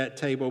that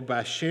table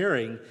by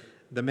sharing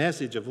the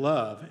message of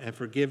love and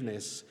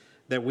forgiveness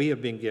that we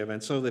have been given,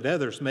 so that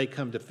others may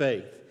come to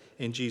faith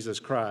in Jesus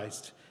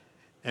Christ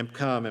and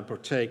come and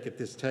partake at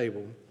this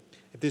table.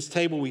 At this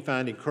table we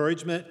find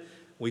encouragement,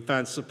 we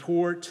find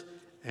support,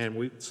 and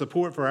we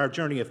support for our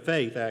journey of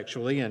faith,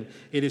 actually. And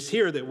it is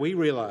here that we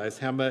realize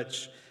how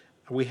much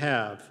we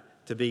have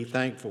to be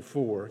thankful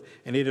for.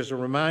 And it is a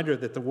reminder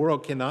that the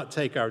world cannot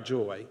take our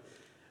joy.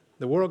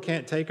 The world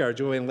can't take our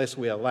joy unless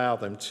we allow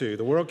them to.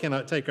 The world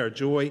cannot take our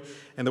joy,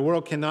 and the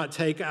world cannot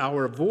take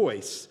our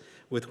voice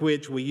with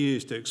which we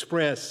use to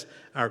express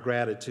our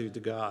gratitude to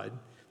God.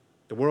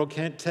 The world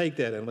can't take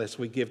that unless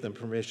we give them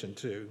permission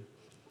to.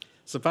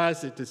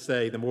 Suffice it to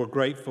say, the more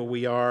grateful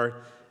we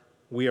are,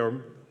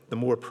 the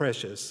more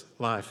precious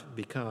life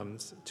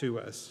becomes to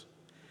us.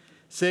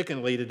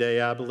 Secondly, today,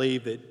 I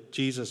believe that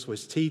Jesus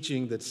was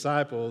teaching the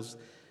disciples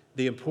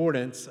the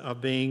importance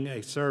of being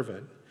a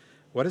servant.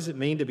 What does it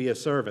mean to be a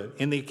servant?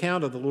 In the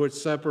account of the Lord's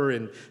Supper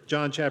in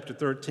John chapter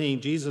 13,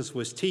 Jesus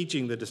was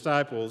teaching the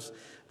disciples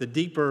the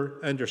deeper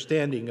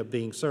understanding of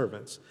being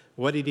servants.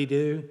 What did he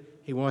do?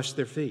 He washed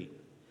their feet.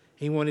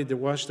 He wanted to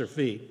wash their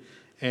feet.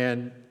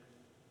 And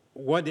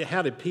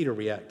how did Peter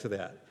react to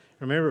that?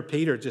 Remember,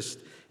 Peter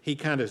he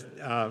kind of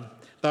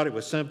thought it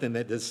was something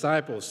that the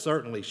disciples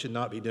certainly should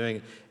not be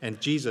doing, and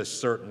Jesus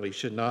certainly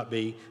should not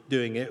be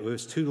doing it. It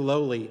was too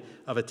lowly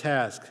of a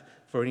task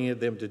for any of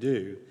them to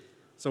do.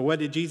 So what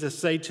did Jesus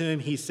say to him?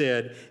 He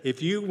said,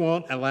 "If you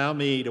won't allow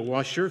me to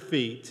wash your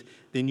feet,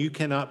 then you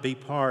cannot be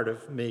part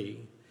of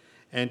me."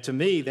 And to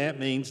me, that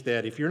means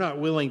that if you're not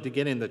willing to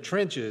get in the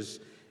trenches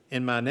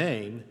in my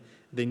name,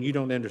 then you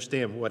don't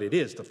understand what it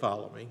is to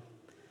follow me.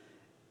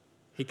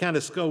 He kind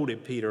of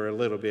scolded Peter a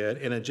little bit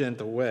in a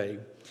gentle way.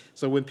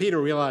 So when Peter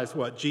realized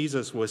what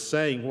Jesus was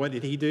saying, what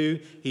did he do?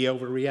 He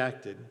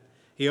overreacted.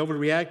 He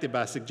overreacted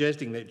by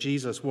suggesting that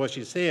Jesus wash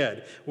his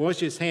head, wash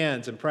his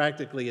hands, and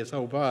practically his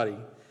whole body.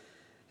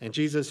 And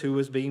Jesus, who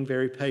was being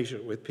very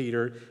patient with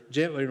Peter,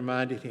 gently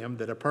reminded him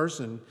that a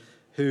person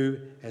who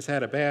has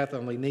had a bath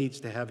only needs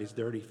to have his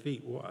dirty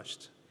feet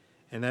washed.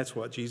 And that's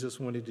what Jesus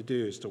wanted to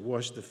do, is to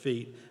wash the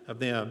feet of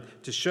them,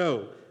 to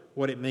show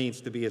what it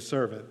means to be a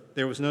servant.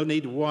 There was no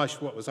need to wash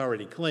what was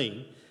already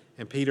clean,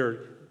 and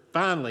Peter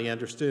finally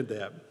understood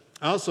that.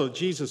 Also,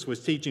 Jesus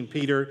was teaching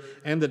Peter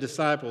and the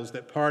disciples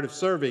that part of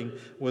serving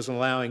was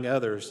allowing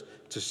others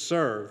to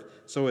serve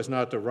so as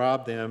not to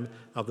rob them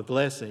of the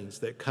blessings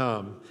that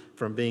come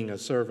from being a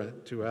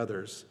servant to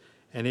others.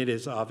 And it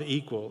is of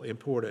equal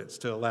importance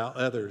to allow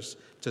others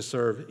to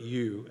serve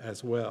you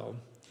as well.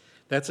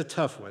 That's a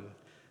tough one.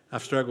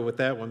 I've struggled with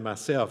that one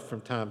myself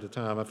from time to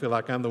time. I feel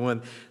like I'm the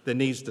one that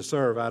needs to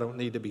serve. I don't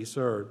need to be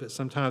served. But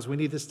sometimes we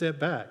need to step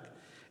back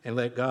and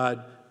let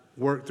God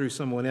work through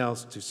someone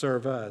else to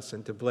serve us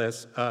and to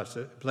bless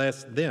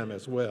them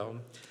as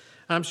well.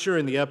 I'm sure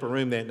in the upper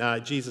room that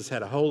night, Jesus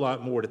had a whole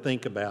lot more to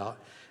think about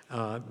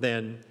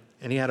and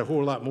he had a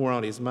whole lot more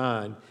on his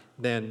mind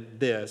than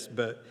this.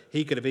 But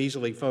he could have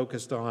easily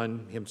focused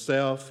on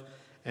himself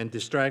and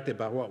distracted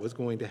by what was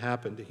going to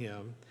happen to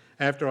him.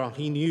 After all,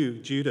 he knew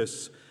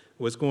Judas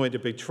was going to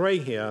betray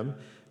him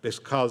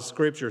because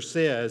Scripture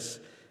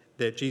says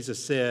that Jesus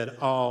said,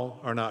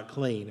 "All are not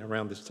clean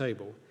around this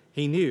table."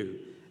 He knew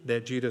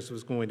that Judas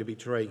was going to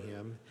betray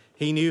him.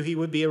 He knew he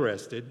would be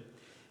arrested.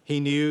 He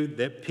knew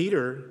that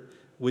Peter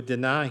would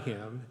deny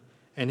him,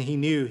 and he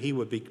knew he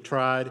would be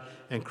tried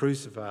and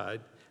crucified.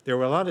 There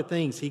were a lot of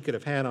things he could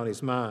have had on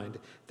his mind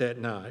that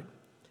night.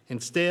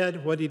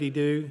 Instead, what did he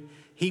do?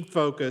 he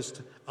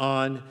focused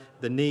on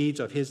the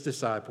needs of his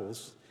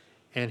disciples,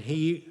 and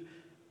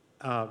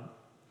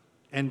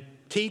and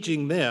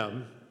teaching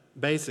them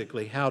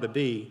basically how to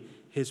be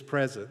his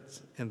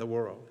presence in the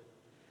world.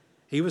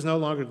 He was no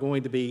longer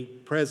going to be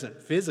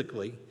present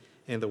physically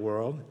in the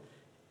world,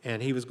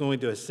 and he was going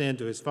to ascend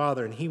to his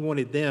Father, and he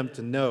wanted them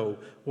to know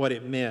what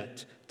it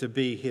meant to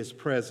be his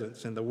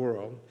presence in the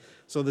world.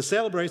 So the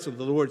celebration of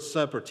the Lord's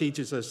Supper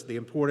teaches us the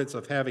importance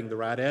of having the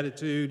right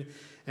attitude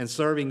and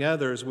serving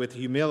others with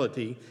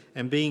humility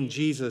and being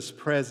Jesus'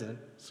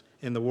 presence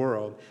in the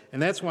world.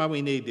 And that's why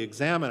we need to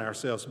examine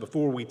ourselves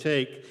before we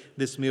take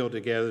this meal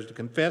together, to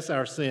confess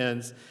our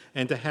sins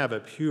and to have a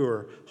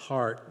pure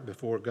heart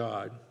before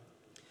God.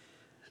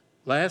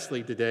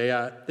 Lastly, today,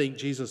 I think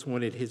Jesus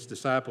wanted his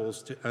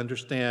disciples to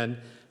understand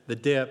the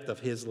depth of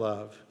his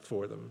love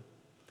for them.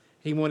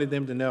 He wanted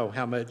them to know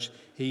how much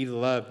he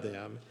loved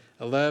them,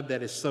 a love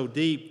that is so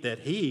deep that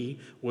he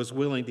was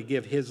willing to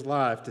give his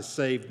life to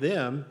save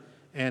them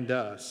and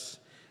us,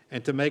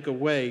 and to make a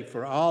way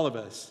for all of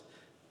us,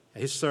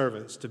 his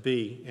servants, to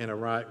be in a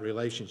right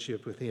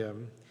relationship with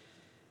him.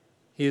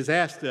 He has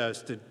asked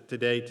us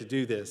today to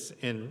do this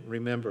in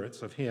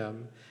remembrance of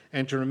him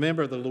and to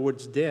remember the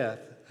Lord's death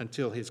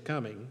until his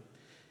coming.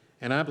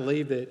 And I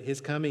believe that his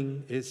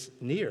coming is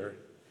near.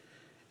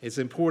 It's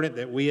important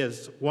that we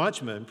as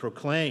watchmen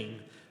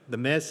proclaim the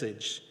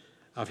message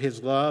of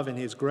his love and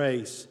his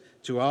grace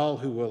to all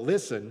who will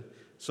listen,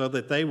 so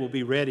that they will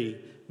be ready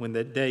when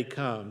the day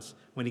comes,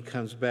 when he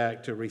comes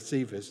back to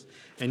receive us.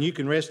 And you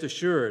can rest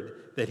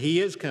assured that he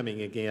is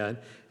coming again,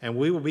 and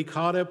we will be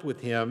caught up with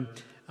him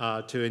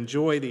to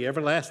enjoy the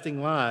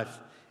everlasting life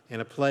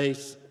in a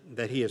place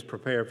that he has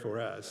prepared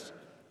for us.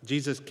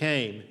 Jesus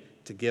came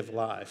to give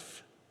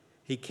life.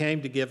 He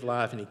came to give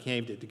life, and he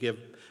came to give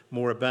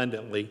more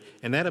abundantly.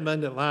 And that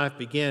abundant life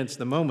begins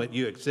the moment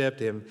you accept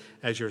him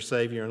as your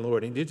Savior and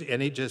Lord. And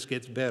it just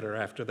gets better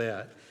after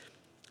that.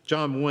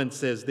 John 1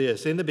 says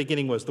this: "In the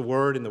beginning was the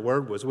Word, and the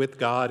Word was with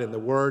God, and the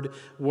Word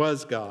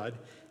was God.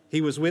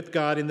 He was with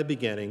God in the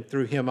beginning.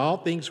 Through him all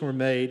things were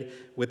made.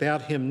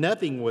 Without him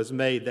nothing was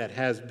made that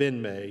has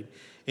been made.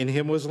 In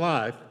him was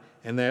life,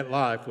 and that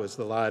life was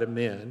the light of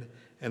men.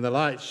 And the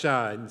light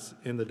shines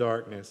in the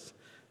darkness."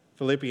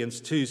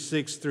 Philippians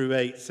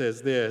 2:6-8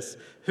 says this: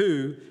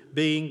 "Who,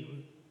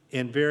 being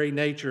in very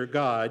nature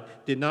God,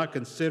 did not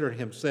consider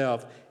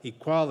himself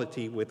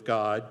equality with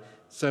God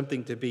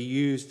something to be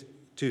used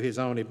to his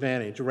own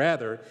advantage.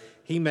 Rather,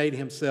 he made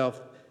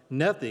himself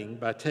nothing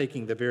by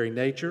taking the very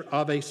nature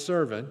of a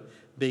servant,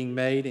 being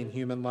made in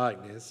human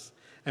likeness.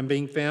 And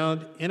being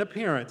found in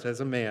appearance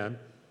as a man,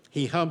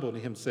 he humbled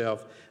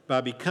himself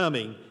by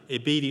becoming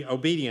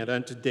obedient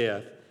unto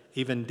death,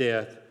 even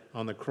death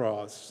on the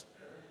cross."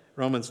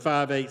 Romans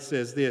 5:8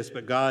 says this: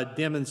 "But God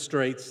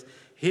demonstrates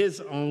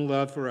his own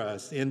love for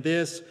us. In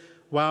this,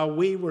 while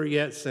we were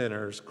yet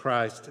sinners,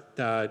 Christ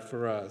died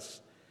for us."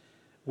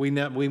 We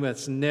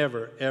must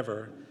never,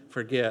 ever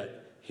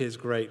forget his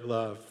great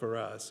love for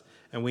us.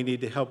 And we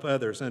need to help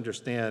others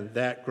understand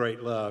that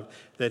great love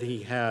that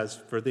he has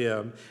for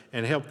them,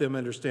 and help them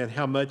understand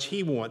how much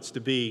he wants to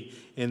be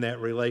in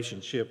that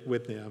relationship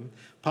with them.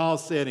 Paul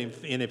said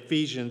in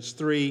Ephesians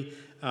 3,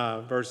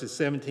 verses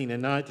 17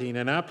 and 19,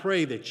 "And I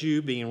pray that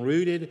you, being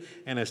rooted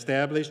and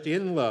established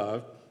in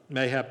love,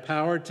 may have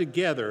power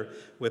together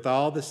with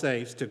all the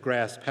saints to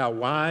grasp how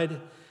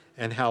wide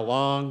and how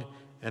long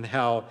and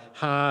how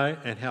high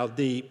and how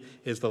deep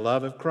is the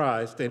love of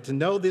Christ, and to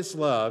know this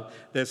love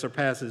that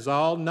surpasses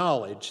all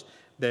knowledge,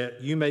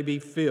 that you may be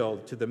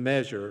filled to the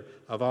measure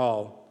of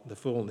all the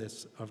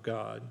fullness of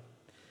God."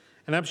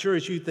 And I'm sure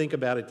as you think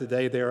about it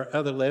today, there are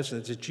other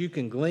lessons that you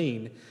can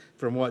glean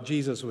from what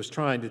Jesus was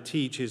trying to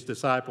teach his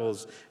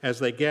disciples as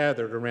they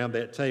gathered around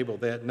that table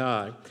that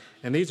night.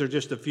 And these are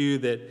just a few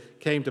that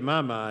came to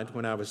my mind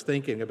when I was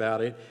thinking about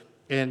it.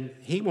 And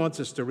he wants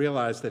us to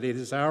realize that it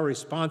is our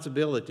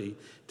responsibility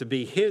to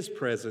be his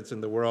presence in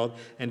the world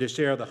and to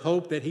share the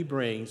hope that he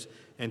brings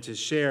and to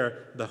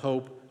share the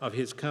hope of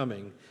his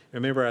coming.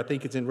 Remember, I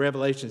think it's in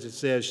Revelations, it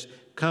says,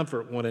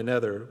 "Comfort one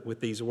another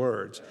with these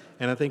words."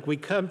 And I think we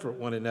comfort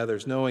one another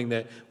knowing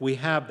that we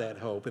have that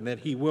hope and that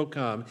he will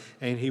come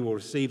and he will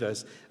receive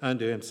us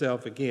unto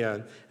himself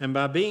again. And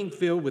by being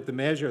filled with the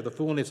measure of the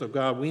fullness of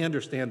God, we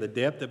understand the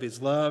depth of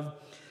his love,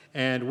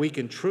 and we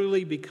can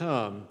truly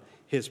become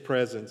his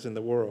presence in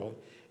the world.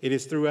 It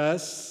is through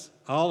us,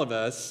 all of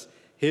us,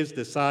 his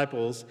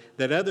disciples,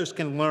 that others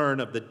can learn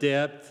of the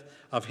depth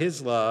of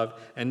his love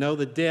and know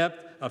the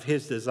depth of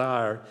his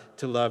desire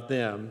to love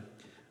them.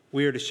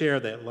 We are to share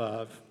that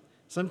love.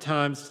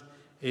 Sometimes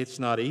it's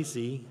not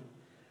easy.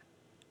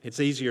 It's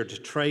easier to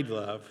trade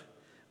love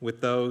with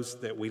those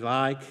that we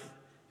like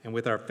and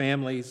with our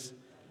families.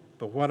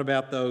 But what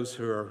about those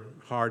who are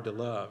hard to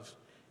love?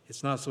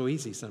 It's not so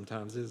easy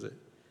sometimes, is it?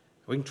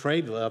 We can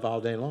trade love all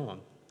day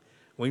long.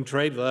 We can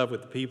trade love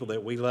with the people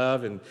that we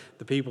love and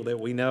the people that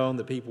we know and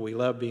the people we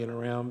love being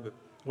around. But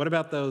what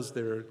about those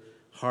that are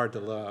hard to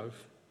love?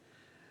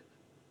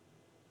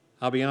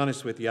 I'll be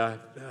honest with you, I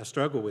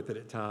struggle with it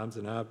at times,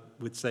 and I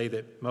would say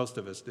that most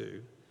of us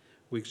do.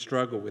 We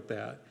struggle with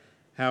that.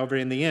 However,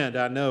 in the end,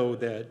 I know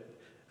that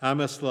I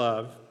must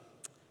love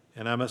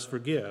and I must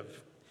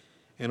forgive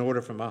in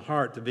order for my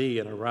heart to be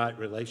in a right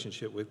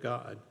relationship with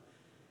God.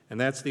 And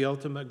that's the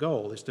ultimate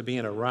goal, is to be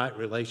in a right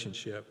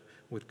relationship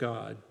with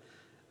God.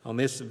 On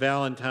this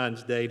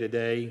Valentine's Day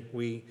today,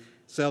 we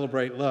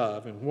celebrate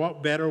love. And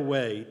what better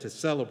way to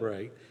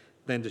celebrate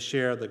than to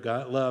share the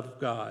love of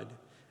God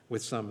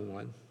with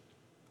someone?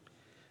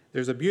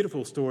 There's a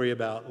beautiful story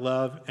about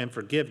love and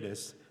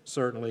forgiveness,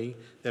 certainly,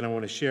 that I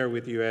want to share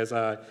with you as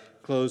I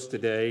close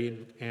today.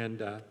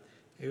 And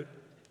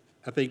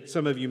I think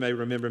some of you may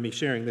remember me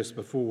sharing this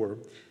before.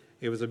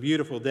 It was a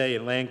beautiful day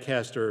in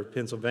Lancaster,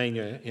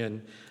 Pennsylvania,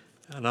 in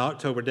an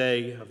October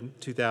day of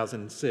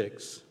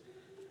 2006.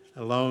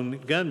 A lone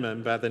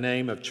gunman by the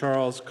name of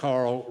Charles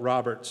Carl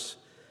Roberts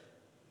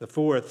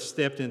IV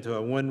stepped into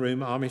a one-room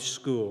Amish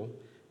school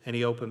and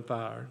he opened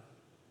fire.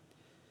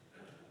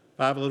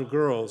 5 little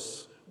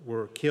girls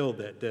were killed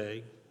that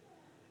day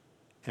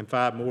and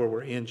 5 more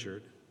were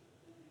injured.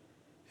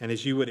 And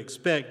as you would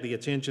expect, the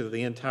attention of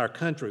the entire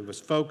country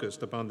was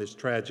focused upon this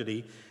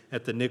tragedy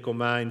at the Nickel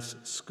Mines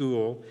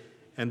School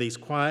and these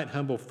quiet,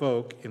 humble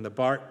folk in the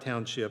Bart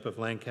Township of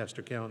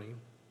Lancaster County.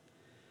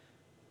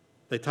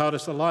 They taught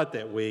us a lot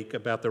that week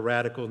about the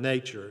radical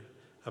nature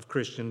of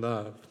Christian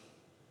love.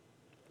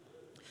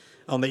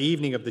 On the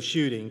evening of the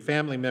shooting,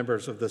 family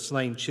members of the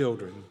slain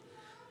children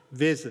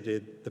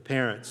visited the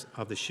parents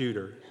of the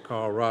shooter,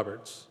 Carl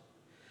Roberts,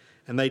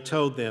 and they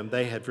told them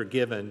they had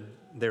forgiven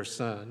their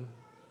son.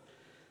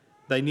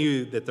 They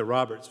knew that the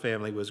Roberts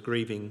family was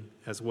grieving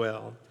as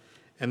well,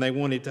 and they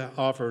wanted to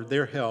offer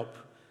their help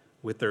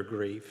with their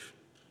grief.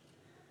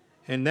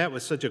 And that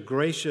was such a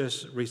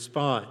gracious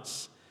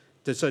response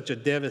to such a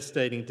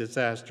devastating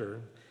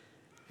disaster.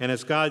 And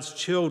as God's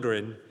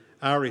children,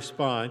 our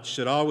response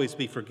should always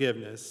be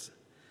forgiveness.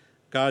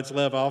 God's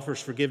love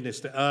offers forgiveness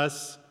to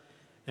us,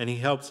 and he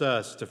helps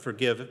us to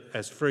forgive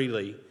as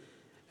freely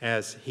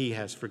as he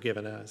has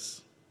forgiven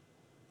us.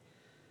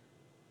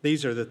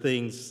 These are the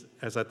things,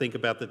 as I think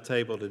about the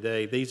table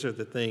today, these are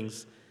the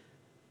things,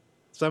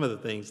 some of the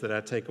things that I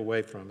take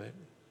away from it.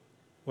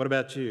 What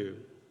about you?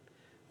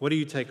 What do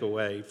you take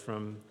away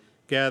from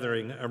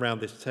gathering around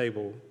this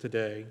table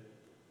today?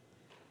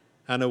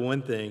 I know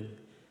one thing: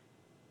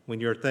 when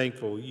you're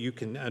thankful, you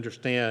can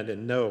understand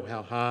and know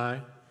how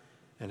high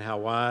and how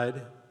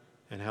wide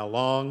and how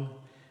long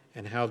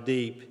and how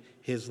deep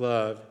his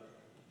love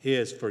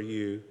is for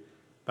you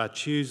by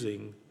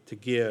choosing to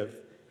give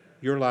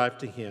your life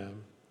to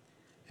him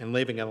and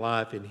living a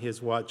life in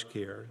his watch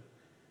care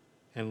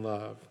and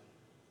love.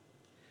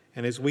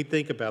 And as we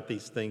think about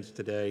these things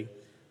today,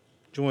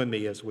 join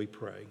me as we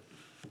pray.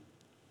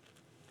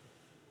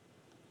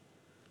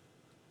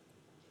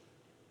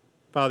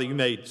 Father, you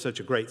made such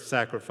a great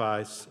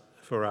sacrifice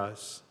for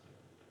us,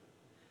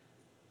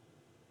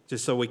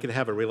 just so we could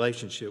have a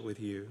relationship with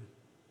you.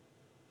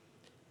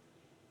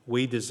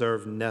 We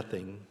deserve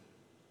nothing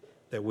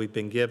that we've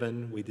been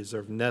given. We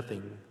deserve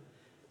nothing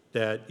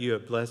that you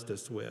have blessed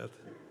us with.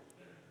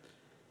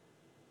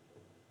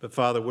 But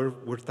Father,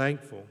 we're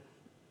thankful.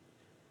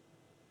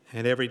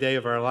 And every day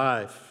of our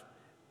life,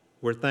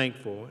 we're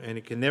thankful. And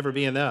it can never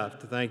be enough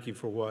to thank you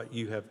for what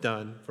you have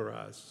done for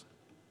us.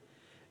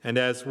 And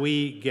as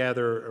we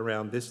gather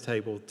around this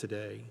table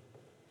today,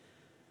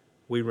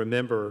 we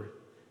remember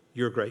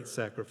your great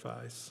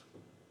sacrifice.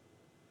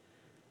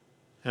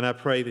 And I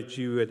pray that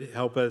you would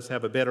help us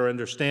have a better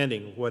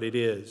understanding of what it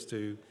is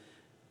to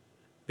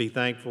be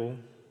thankful,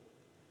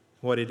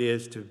 what it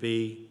is to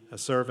be a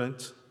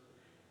servant,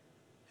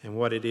 and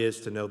what it is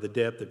to know the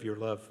depth of your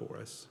love for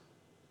us.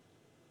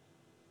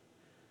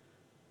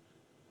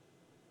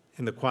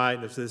 In the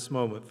quietness of this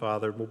moment,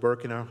 Father, we'll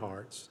work in our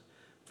hearts.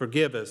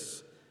 Forgive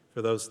us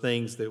for those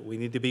things that we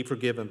need to be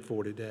forgiven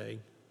for today.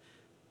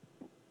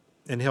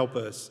 And help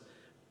us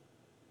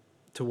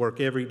to work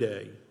every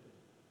day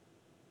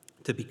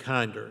to be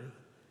kinder,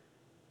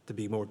 to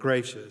be more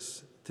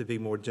gracious, to be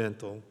more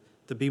gentle,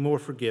 to be more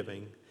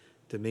forgiving,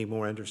 to be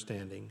more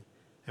understanding.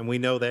 And we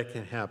know that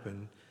can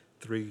happen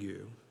through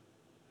you.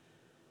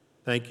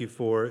 Thank you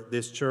for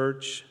this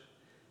church.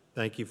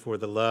 Thank you for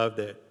the love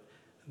that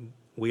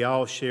we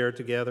all share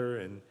together.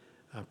 And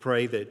I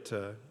pray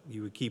that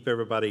you would keep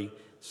everybody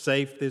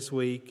safe this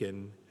week.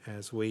 And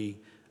as we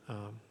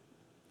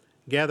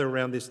gather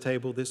around this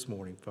table this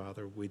morning,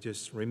 Father, we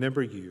just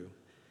remember you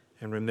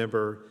and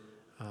remember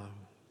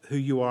who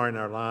you are in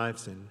our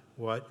lives and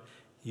what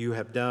you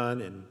have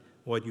done and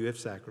what you have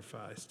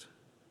sacrificed.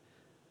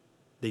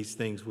 These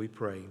things we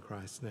pray in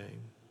Christ's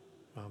name.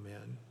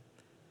 Amen.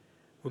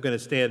 We're going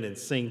to stand and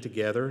sing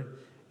together.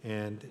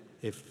 And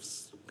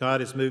if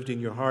God has moved in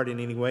your heart in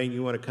any way and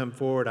you want to come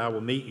forward, I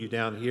will meet you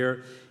down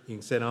here. You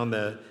can sit on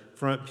the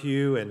front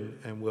pew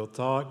and we'll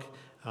talk.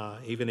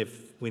 Even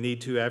if we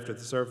need to after the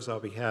service, I'll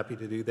be happy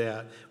to do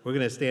that. We're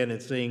going to stand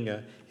and sing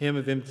a hymn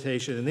of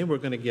invitation, and then we're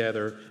going to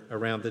gather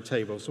around the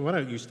table. So why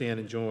don't you stand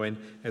and join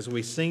as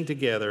we sing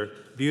together,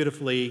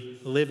 Beautifully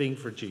Living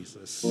for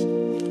Jesus.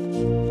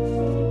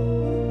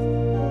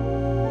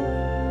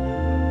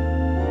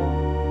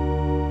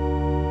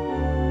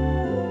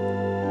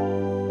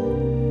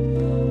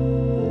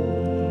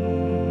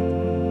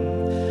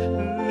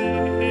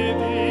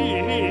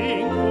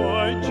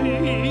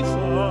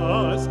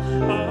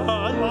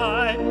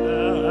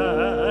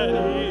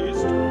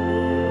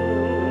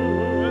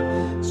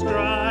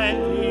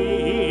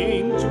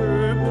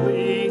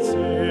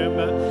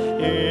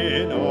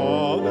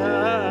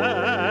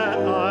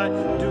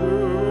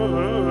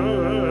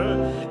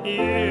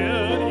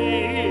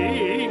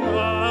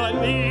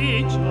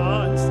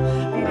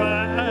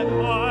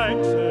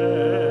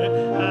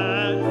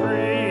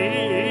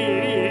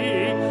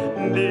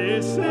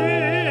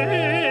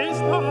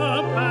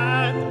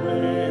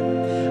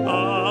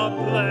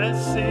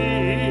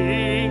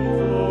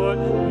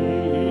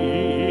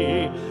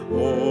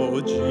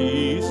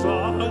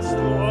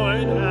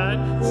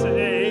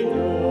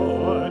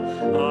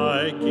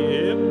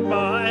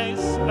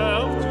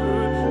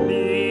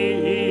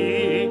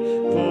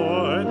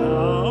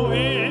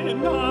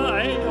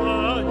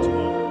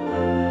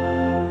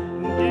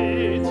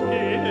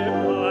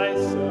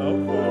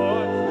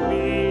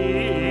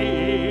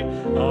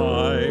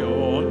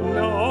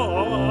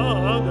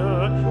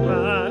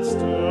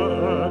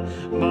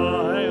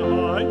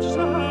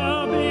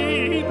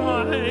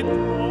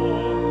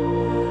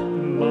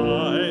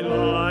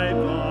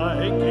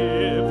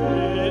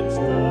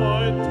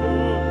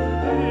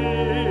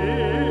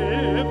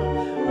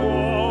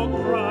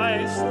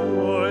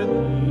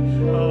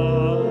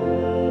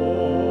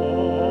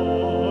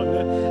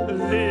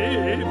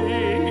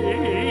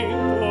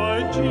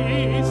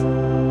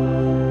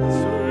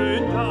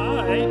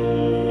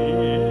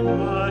 in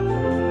my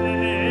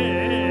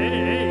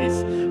place,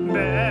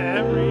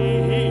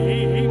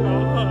 bearing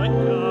on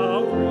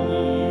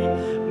Calvary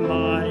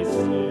my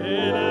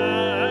sin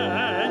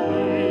and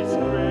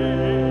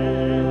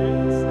disgrace.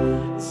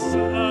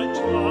 Such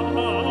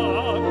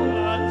love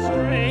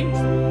constrains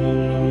me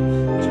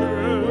to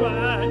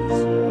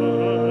answer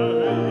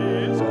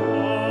His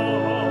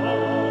call.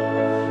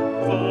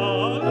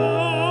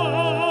 Follow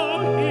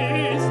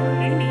His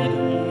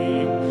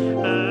leading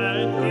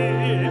and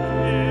give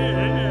Him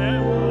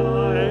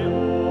my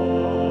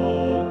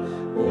all.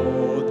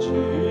 Oh,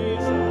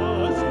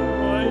 Jesus,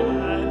 Lord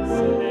and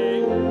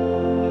Savior,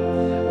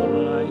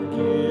 I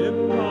give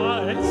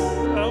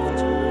myself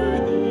to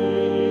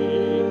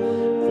Thee,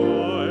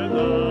 for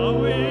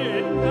Thou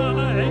in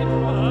Thy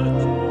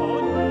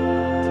atonement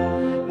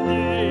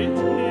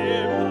didst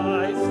give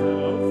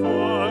Thyself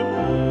for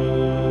me.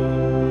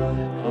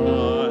 I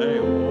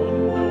want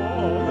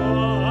no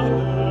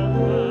other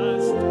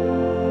master.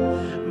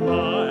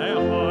 My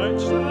heart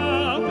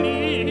shall be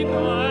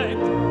Thy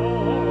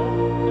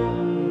throne.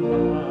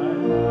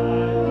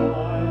 My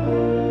life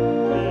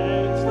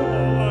is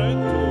Lord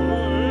to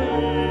live.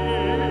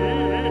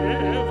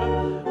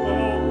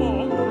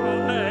 Oh,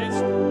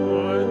 Christ,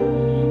 for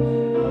Thee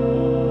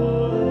alone.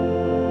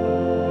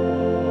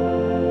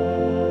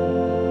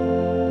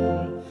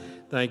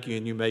 Thank you,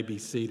 and you may be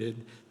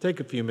seated. Take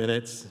a few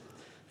minutes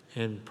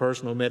and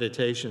personal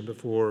meditation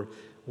before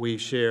we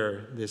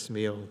share this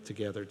meal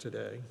together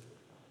today.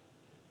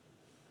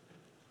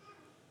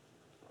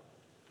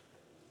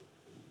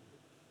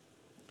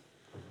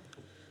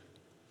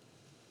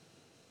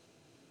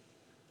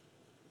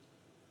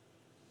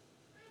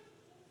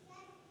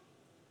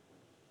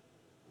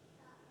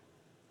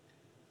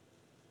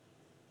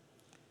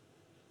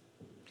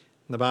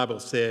 The Bible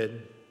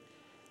said,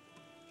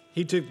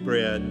 He took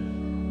bread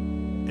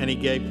and He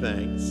gave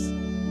thanks,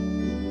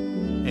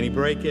 and He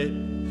brake it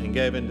and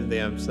gave unto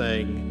them,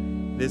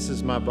 saying, This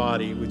is my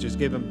body, which is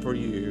given for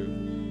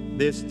you.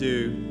 This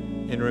do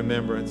in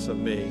remembrance of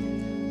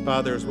me.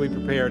 Father, as we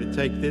prepare to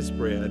take this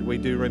bread, we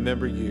do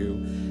remember you,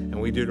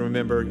 and we do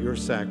remember your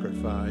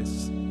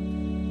sacrifice.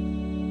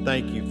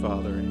 Thank you,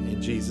 Father, in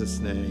Jesus'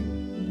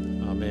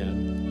 name.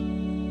 Amen.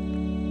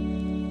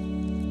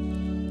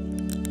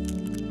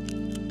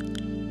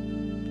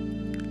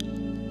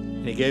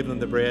 And He gave them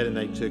the bread, and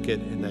they took it,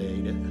 and they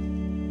ate it.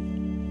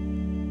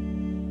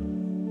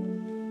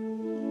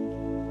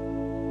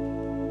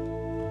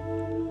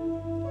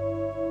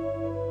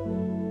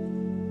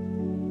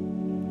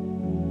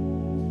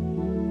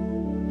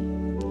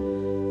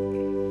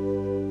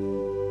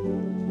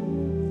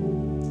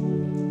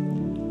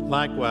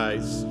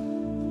 Likewise,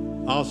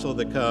 also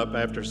the cup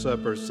after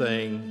supper,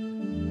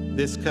 saying,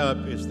 This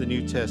cup is the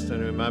New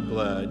Testament in my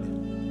blood,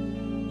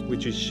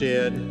 which is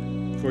shed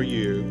for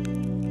you.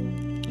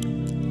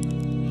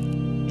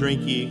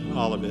 Drink ye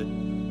all of it.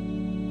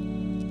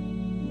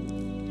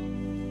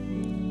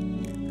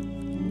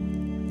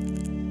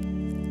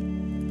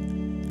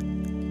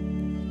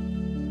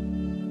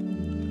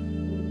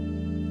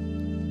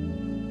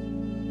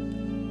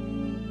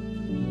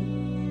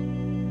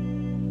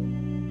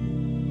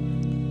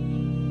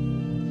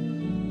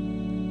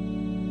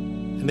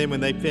 And then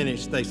when they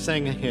finished, they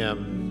sang a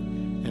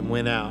hymn and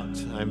went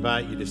out. I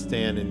invite you to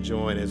stand and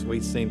join as we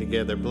sing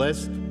together,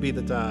 Blessed be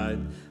the tie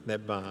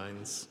that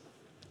binds.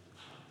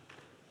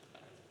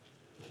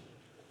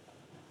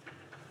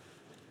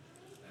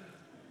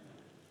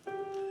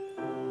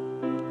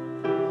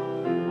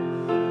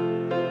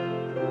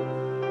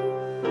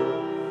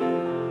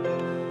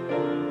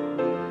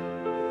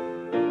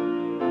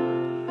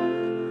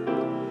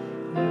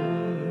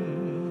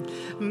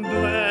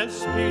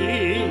 Blessed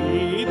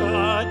be the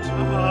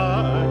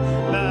tie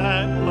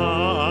that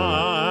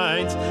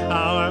binds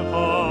our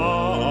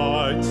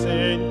hearts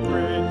in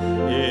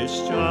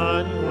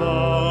Christian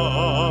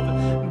love,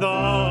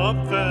 the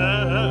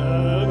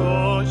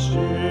fellowship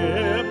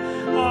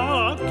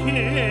of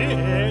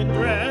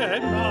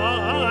kindred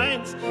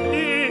minds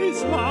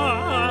is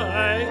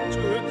like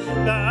to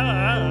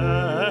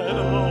that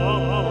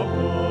above.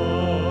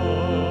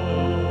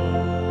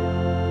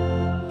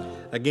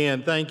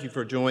 Again, thank you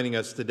for joining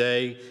us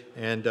today,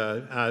 and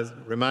I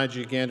remind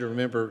you again to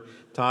remember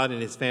Todd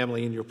and his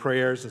family in your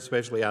prayers,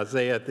 especially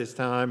Isaiah at this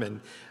time,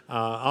 and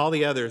all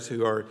the others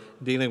who are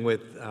dealing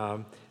with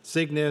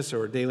sickness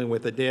or dealing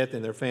with a death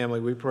in their family.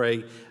 We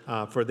pray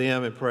for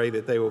them and pray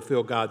that they will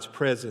feel God's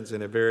presence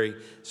in a very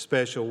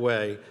special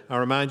way. I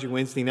remind you,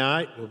 Wednesday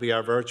night will be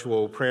our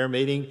virtual prayer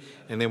meeting,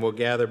 and then we'll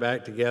gather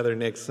back together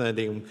next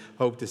Sunday and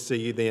hope to see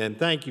you then.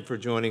 Thank you for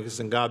joining us,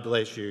 and God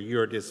bless you.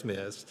 You are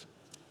dismissed.